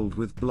sprinkled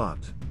with blood.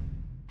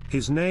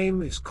 His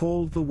name is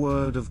called the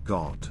Word of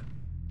God.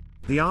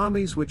 The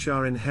armies which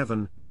are in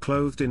heaven,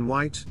 clothed in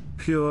white,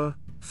 pure,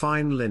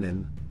 fine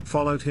linen,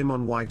 followed him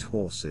on white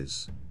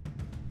horses.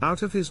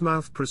 Out of his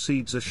mouth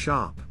proceeds a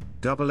sharp,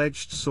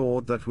 double-edged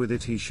sword that with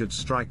it he should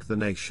strike the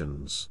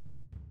nations.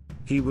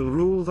 He will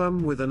rule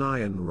them with an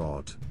iron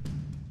rod.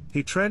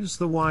 He treads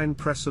the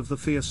winepress of the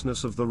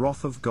fierceness of the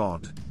wrath of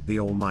God, the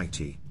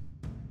Almighty.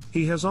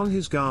 He has on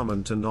his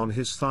garment and on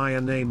his thigh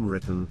a name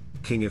written,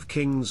 King of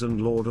Kings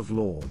and Lord of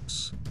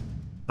Lords.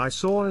 I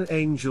saw an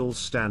angel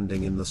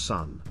standing in the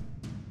sun.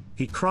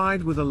 He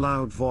cried with a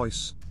loud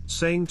voice,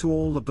 saying to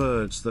all the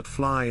birds that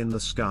fly in the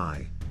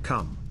sky,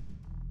 Come.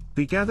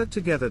 Be gathered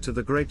together to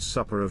the great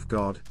supper of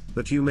God,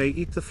 that you may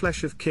eat the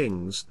flesh of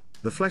kings,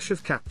 the flesh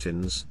of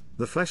captains,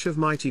 the flesh of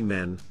mighty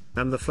men,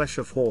 and the flesh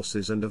of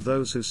horses and of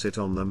those who sit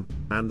on them,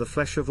 and the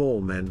flesh of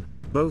all men,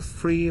 both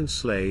free and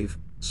slave,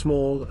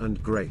 small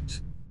and great.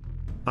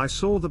 I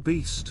saw the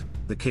beast,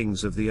 the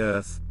kings of the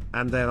earth,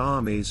 and their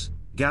armies,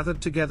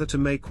 gathered together to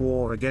make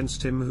war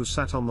against him who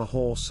sat on the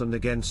horse and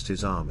against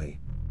his army.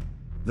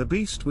 The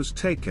beast was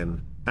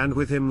taken, and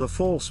with him the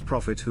false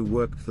prophet who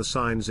worked the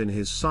signs in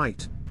his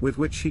sight, with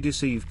which he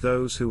deceived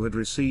those who had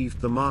received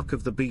the mark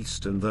of the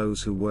beast and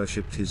those who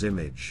worshipped his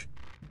image.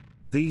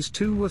 These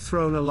two were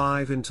thrown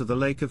alive into the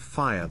lake of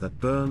fire that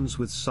burns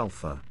with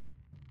sulfur.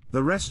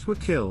 The rest were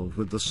killed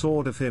with the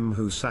sword of him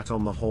who sat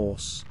on the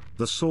horse,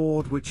 the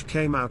sword which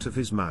came out of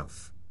his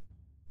mouth.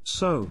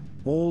 So,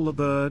 all the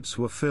birds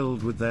were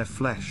filled with their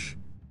flesh.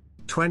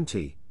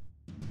 20.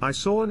 I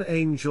saw an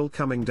angel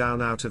coming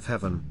down out of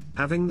heaven,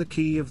 having the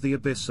key of the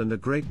abyss and a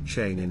great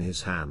chain in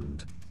his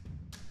hand.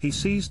 He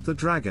seized the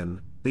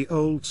dragon, the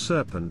old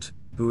serpent,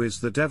 who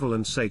is the devil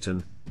and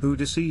Satan, who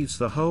deceives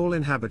the whole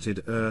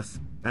inhabited earth,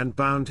 and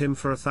bound him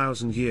for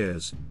 1,000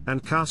 years,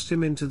 and cast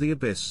him into the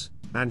abyss,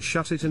 and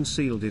shut it and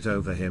sealed it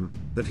over him,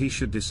 that he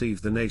should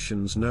deceive the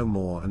nations no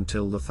more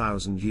until the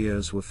 1,000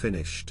 years were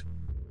finished.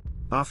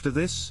 After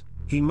this,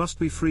 he must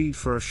be freed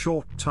for a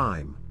short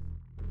time.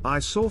 I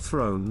saw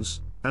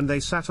thrones, and they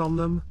sat on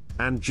them,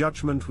 and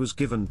judgment was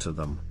given to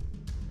them.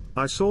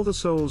 I saw the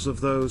souls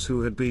of those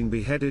who had been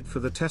beheaded for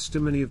the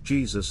testimony of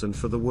Jesus and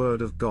for the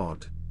word of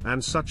God,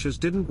 and such as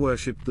didn't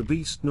worship the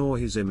beast nor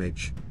his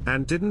image,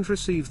 and didn't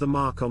receive the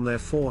mark on their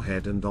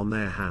forehead and on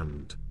their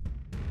hand.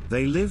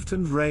 They lived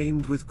and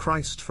reigned with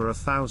Christ for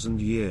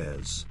 1,000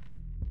 years.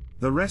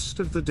 The rest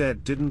of the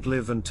dead didn't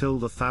live until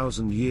the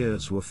 1,000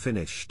 years were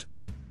finished.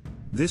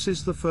 This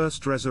is the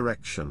first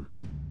resurrection.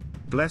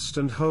 Blessed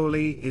and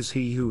holy is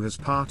he who has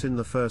part in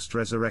the first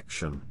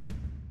resurrection.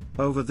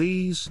 Over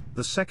these,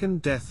 the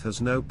second death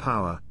has no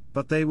power,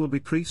 but they will be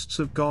priests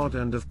of God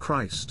and of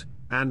Christ,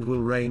 and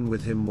will reign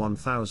with him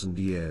 1,000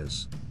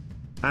 years.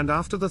 And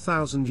after the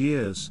 1,000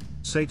 years,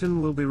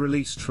 Satan will be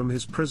released from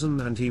his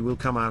prison and he will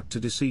come out to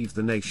deceive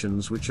the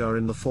nations which are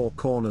in the four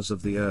corners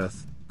of the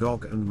earth,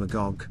 Gog and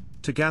Magog,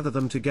 to gather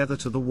them together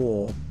to the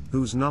war,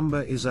 whose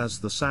number is as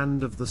the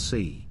sand of the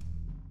sea.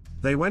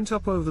 They went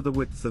up over the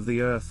width of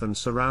the earth and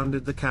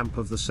surrounded the camp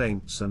of the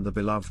saints and the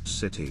beloved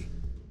city.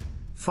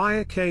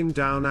 Fire came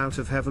down out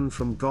of heaven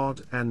from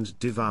God and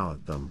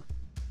devoured them.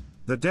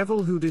 The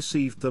devil who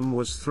deceived them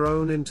was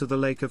thrown into the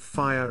lake of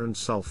fire and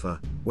sulfur,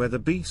 where the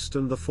beast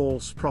and the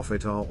false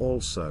prophet are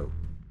also.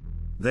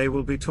 They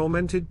will be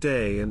tormented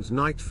day and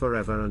night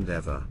forever and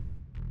ever.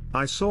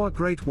 I saw a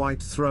great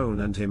white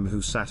throne and him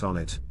who sat on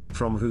it,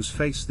 from whose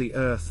face the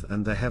earth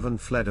and the heaven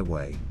fled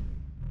away.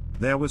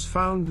 There was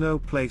found no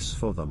place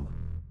for them.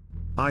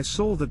 I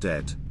saw the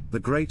dead, the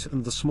great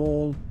and the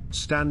small,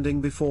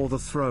 standing before the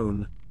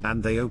throne,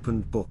 and they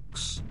opened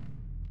books.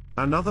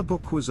 Another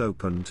book was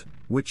opened,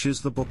 which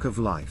is the book of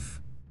life.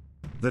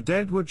 The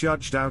dead were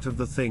judged out of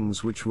the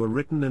things which were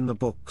written in the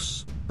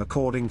books,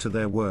 according to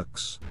their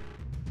works.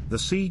 The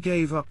sea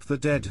gave up the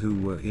dead who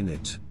were in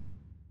it.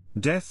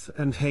 Death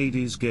and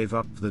Hades gave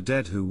up the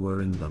dead who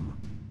were in them.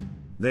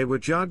 They were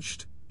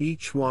judged,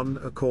 each one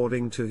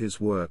according to his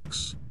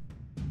works.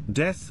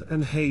 Death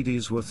and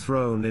Hades were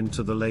thrown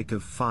into the lake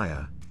of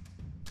fire.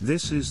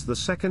 This is the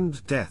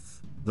second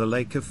death, the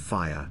lake of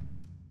fire.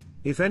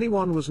 If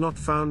anyone was not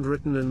found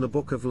written in the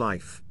book of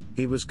life,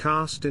 he was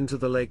cast into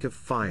the lake of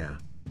fire.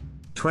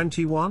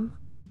 21.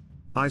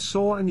 I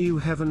saw a new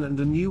heaven and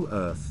a new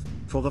earth,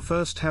 for the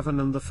first heaven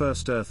and the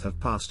first earth have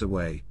passed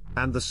away,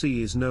 and the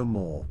sea is no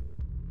more.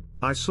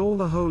 I saw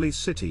the holy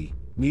city,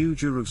 New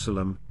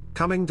Jerusalem,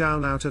 coming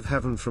down out of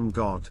heaven from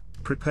God,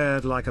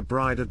 prepared like a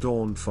bride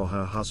adorned for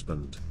her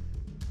husband.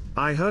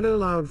 I heard a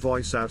loud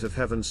voice out of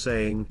heaven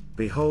saying,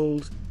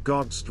 Behold,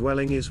 God's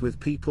dwelling is with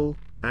people,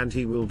 and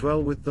he will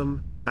dwell with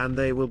them, and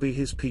they will be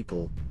his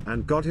people,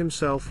 and God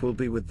himself will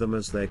be with them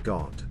as their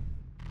God.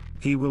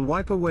 He will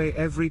wipe away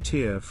every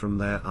tear from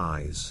their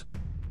eyes.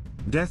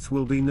 Death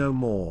will be no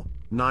more,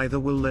 neither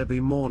will there be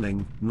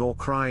mourning, nor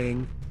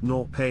crying,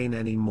 nor pain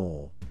any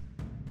more.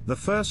 The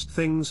first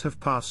things have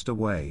passed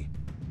away.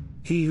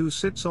 He who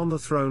sits on the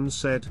throne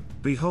said,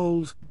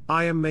 Behold,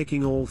 I am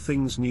making all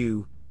things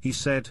new. He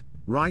said,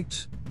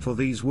 Write, for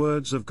these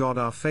words of God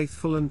are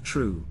faithful and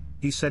true.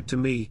 He said to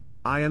me,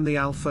 I am the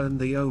Alpha and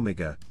the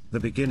Omega, the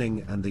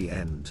beginning and the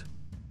end.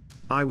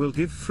 I will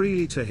give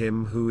freely to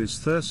him who is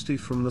thirsty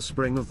from the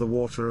spring of the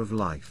water of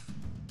life.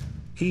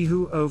 He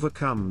who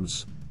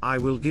overcomes, I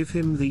will give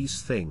him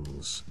these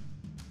things.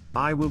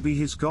 I will be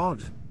his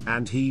God,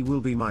 and he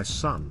will be my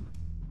son.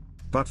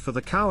 But for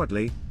the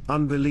cowardly,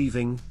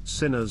 unbelieving,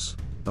 sinners,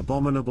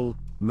 abominable,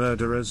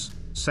 murderers,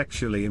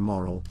 sexually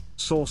immoral,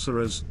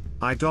 sorcerers,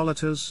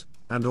 idolaters,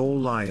 and all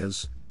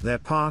liars, their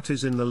part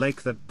is in the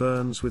lake that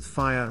burns with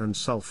fire and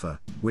sulfur,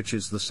 which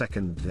is the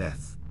second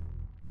death.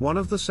 One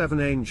of the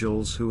 7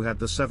 angels who had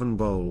the 7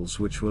 bowls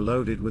which were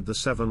loaded with the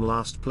 7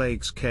 last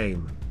plagues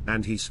came,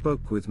 and he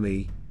spoke with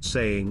me,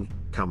 saying,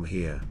 Come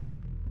here.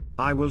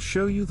 I will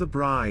show you the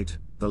bride,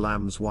 the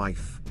Lamb's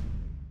wife.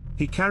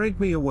 He carried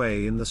me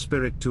away in the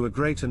Spirit to a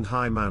great and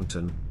high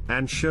mountain,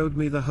 and showed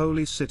me the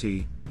holy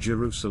city,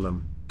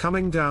 Jerusalem,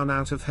 coming down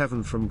out of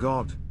heaven from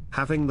God,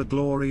 having the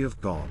glory of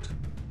God.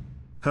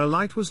 Her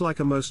light was like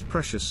a most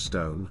precious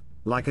stone,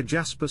 like a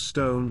jasper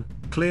stone,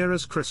 clear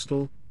as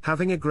crystal,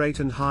 having a great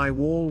and high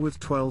wall with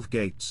 12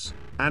 gates,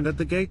 and at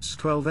the gates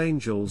 12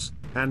 angels,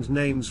 and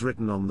names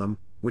written on them,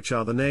 which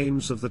are the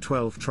names of the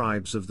 12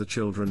 tribes of the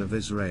children of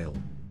Israel.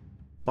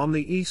 On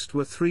the east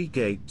were 3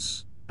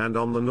 gates, and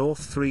on the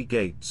north 3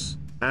 gates,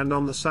 and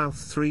on the south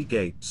 3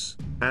 gates,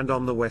 and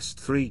on the west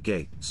 3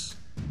 gates.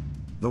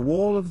 The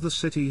wall of the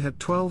city had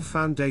 12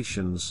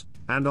 foundations,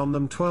 and on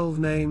them 12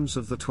 names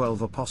of the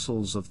 12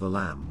 apostles of the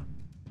Lamb.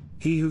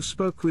 He who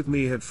spoke with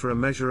me had for a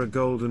measure a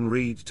golden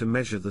reed to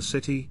measure the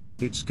city,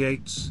 its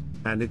gates,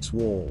 and its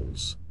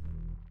walls.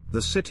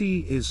 The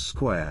city is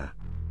square.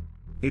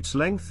 Its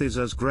length is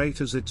as great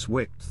as its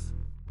width.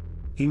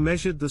 He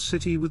measured the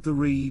city with the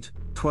reed,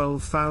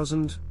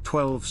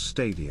 12,012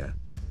 stadia.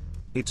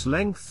 Its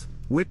length,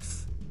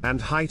 width, and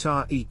height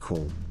are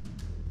equal.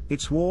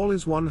 Its wall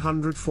is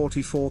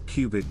 144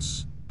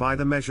 cubits, by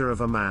the measure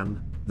of a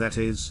man, that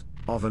is,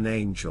 of an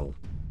angel.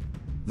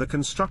 The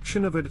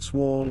construction of its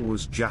wall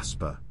was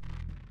jasper.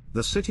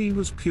 The city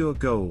was pure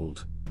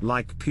gold,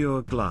 like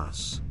pure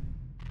glass.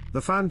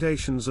 The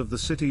foundations of the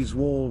city's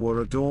wall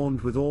were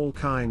adorned with all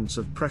kinds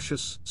of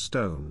precious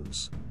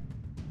stones.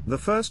 The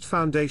first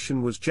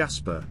foundation was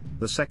jasper,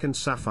 the second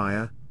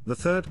sapphire, the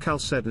third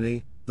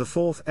chalcedony, the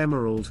fourth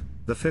emerald,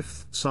 the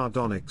fifth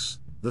sardonyx,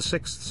 the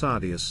sixth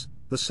sardius,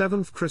 the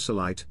seventh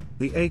chrysolite,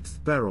 the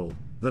eighth beryl,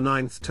 the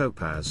ninth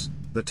topaz,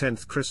 the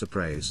 10th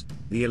chrysoprase,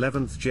 the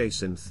 11th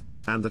jacinth,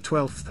 and the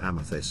 12th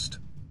amethyst.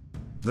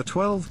 The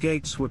 12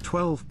 gates were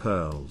 12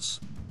 pearls.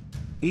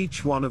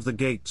 Each one of the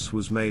gates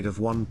was made of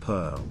 1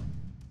 pearl.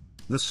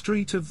 The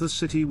street of the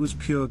city was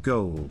pure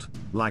gold,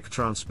 like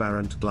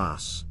transparent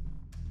glass.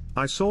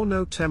 I saw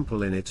no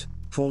temple in it,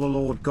 for the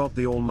Lord God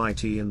the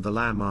Almighty and the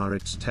Lamb are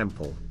its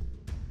temple.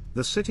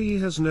 The city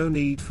has no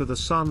need for the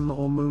sun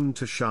or moon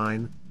to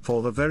shine,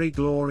 for the very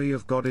glory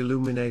of God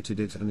illuminated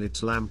it, and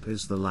its lamp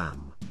is the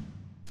Lamb.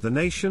 The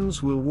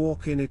nations will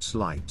walk in its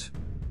light.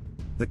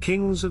 The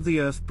kings of the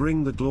earth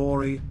bring the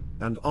glory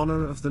and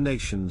honor of the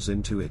nations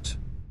into it.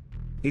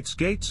 Its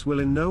gates will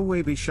in no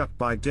way be shut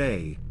by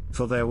day,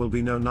 for there will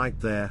be no night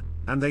there,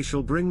 and they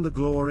shall bring the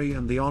glory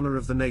and the honor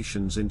of the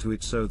nations into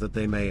it so that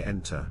they may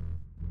enter.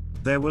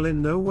 There will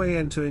in no way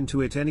enter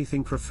into it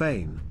anything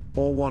profane,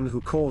 or one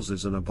who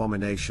causes an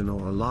abomination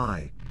or a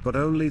lie, but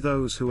only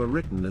those who are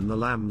written in the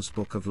Lamb's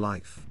book of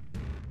life.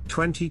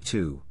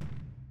 22.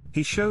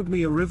 He showed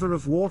me a river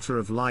of water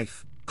of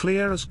life,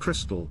 clear as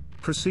crystal,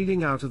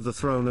 proceeding out of the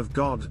throne of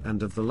God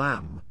and of the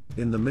Lamb,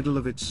 in the middle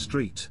of its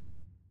street.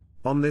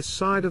 On this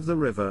side of the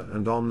river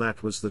and on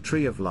that was the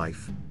tree of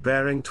life,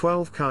 bearing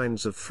 12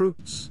 kinds of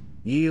fruits,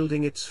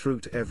 yielding its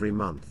fruit every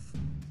month.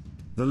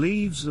 The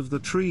leaves of the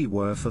tree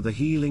were for the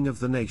healing of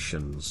the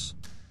nations.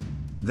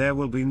 There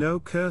will be no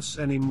curse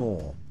any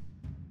more.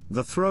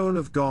 The throne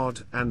of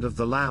God and of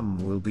the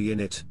Lamb will be in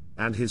it,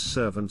 and his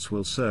servants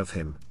will serve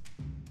him.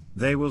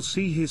 They will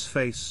see his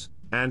face,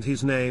 and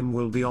his name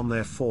will be on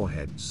their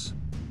foreheads.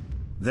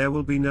 There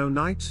will be no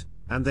night,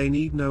 and they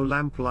need no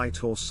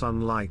lamplight or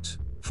sunlight,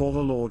 for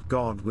the Lord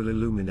God will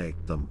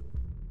illuminate them.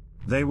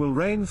 They will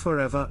reign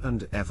forever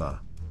and ever.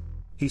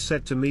 He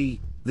said to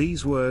me,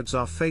 "These words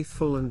are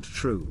faithful and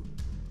true."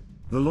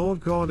 The Lord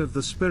God of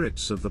the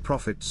spirits of the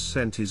prophets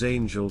sent his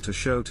angel to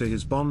show to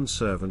his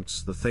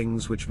bondservants the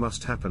things which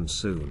must happen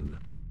soon.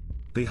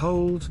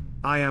 Behold,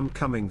 I am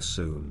coming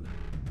soon.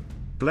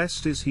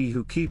 Blessed is he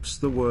who keeps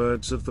the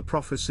words of the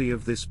prophecy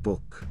of this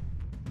book.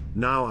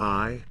 Now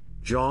I,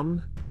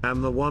 John,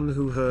 am the one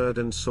who heard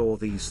and saw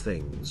these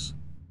things.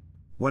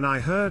 When I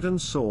heard and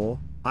saw,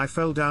 I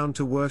fell down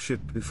to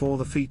worship before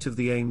the feet of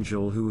the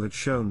angel who had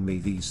shown me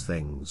these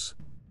things.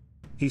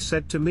 He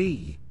said to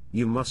me,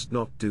 "You must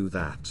not do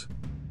that.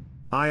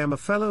 I am a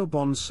fellow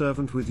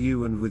bondservant with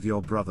you and with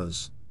your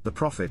brothers, the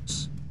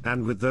prophets,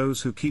 and with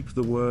those who keep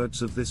the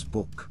words of this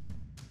book.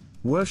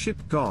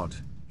 Worship God,"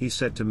 he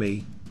said to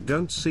me,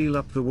 "don't seal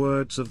up the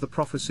words of the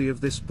prophecy of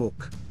this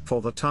book,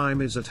 for the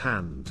time is at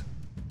hand.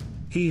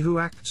 He who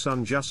acts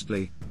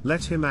unjustly,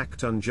 let him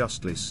act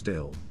unjustly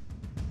still.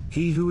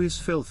 He who is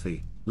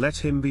filthy, let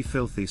him be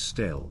filthy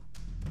still.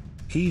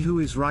 He who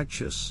is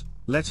righteous,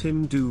 let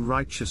him do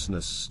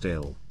righteousness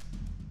still.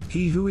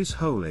 He who is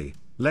holy,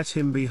 let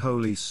him be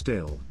holy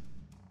still.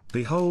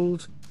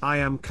 Behold, I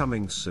am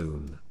coming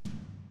soon.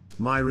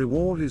 My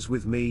reward is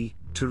with me,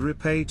 to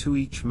repay to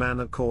each man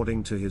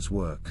according to his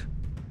work.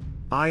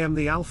 I am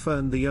the Alpha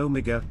and the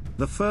Omega,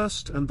 the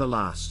first and the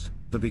last,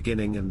 the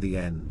beginning and the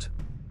end.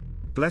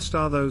 Blessed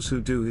are those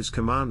who do his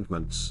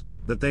commandments,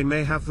 that they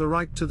may have the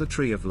right to the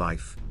tree of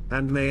life,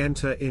 and may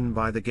enter in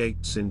by the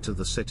gates into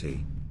the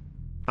city.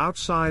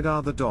 Outside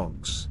are the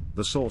dogs,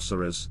 the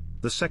sorcerers,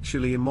 the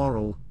sexually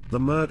immoral, the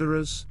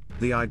murderers,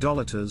 the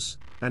idolaters,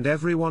 and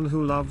everyone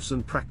who loves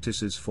and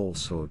practices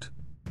falsehood.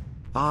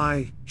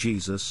 I,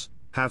 Jesus,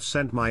 have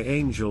sent my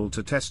angel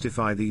to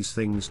testify these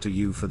things to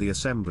you for the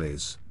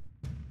assemblies.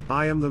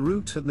 I am the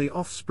root and the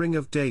offspring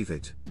of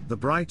David, the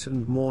bright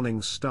and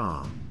morning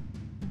star.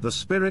 The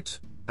Spirit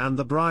and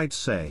the bride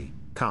say,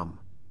 "Come."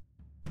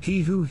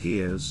 He who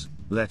hears,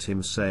 let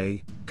him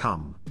say,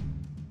 "Come."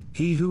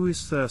 He who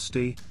is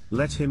thirsty,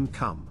 let him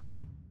come.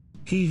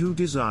 He who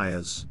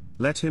desires,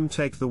 let him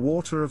take the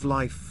water of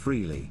life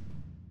freely.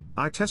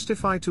 I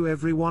testify to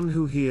everyone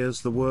who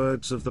hears the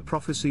words of the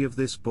prophecy of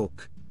this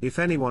book, if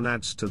anyone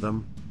adds to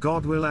them,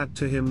 God will add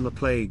to him the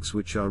plagues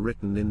which are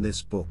written in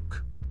this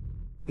book.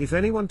 If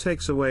anyone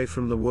takes away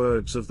from the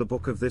words of the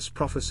book of this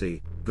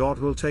prophecy, God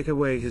will take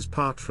away his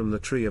part from the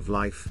tree of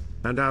life,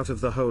 and out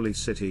of the holy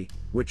city,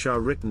 which are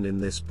written in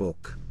this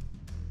book.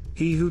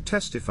 He who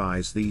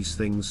testifies these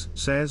things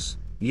says,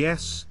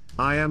 "Yes,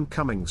 I am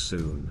coming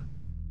soon."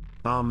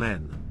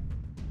 Amen.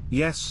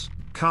 Yes,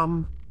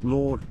 come,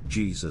 Lord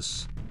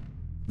Jesus.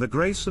 The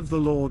grace of the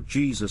Lord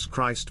Jesus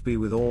Christ be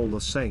with all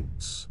the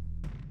saints.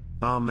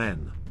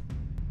 Amen.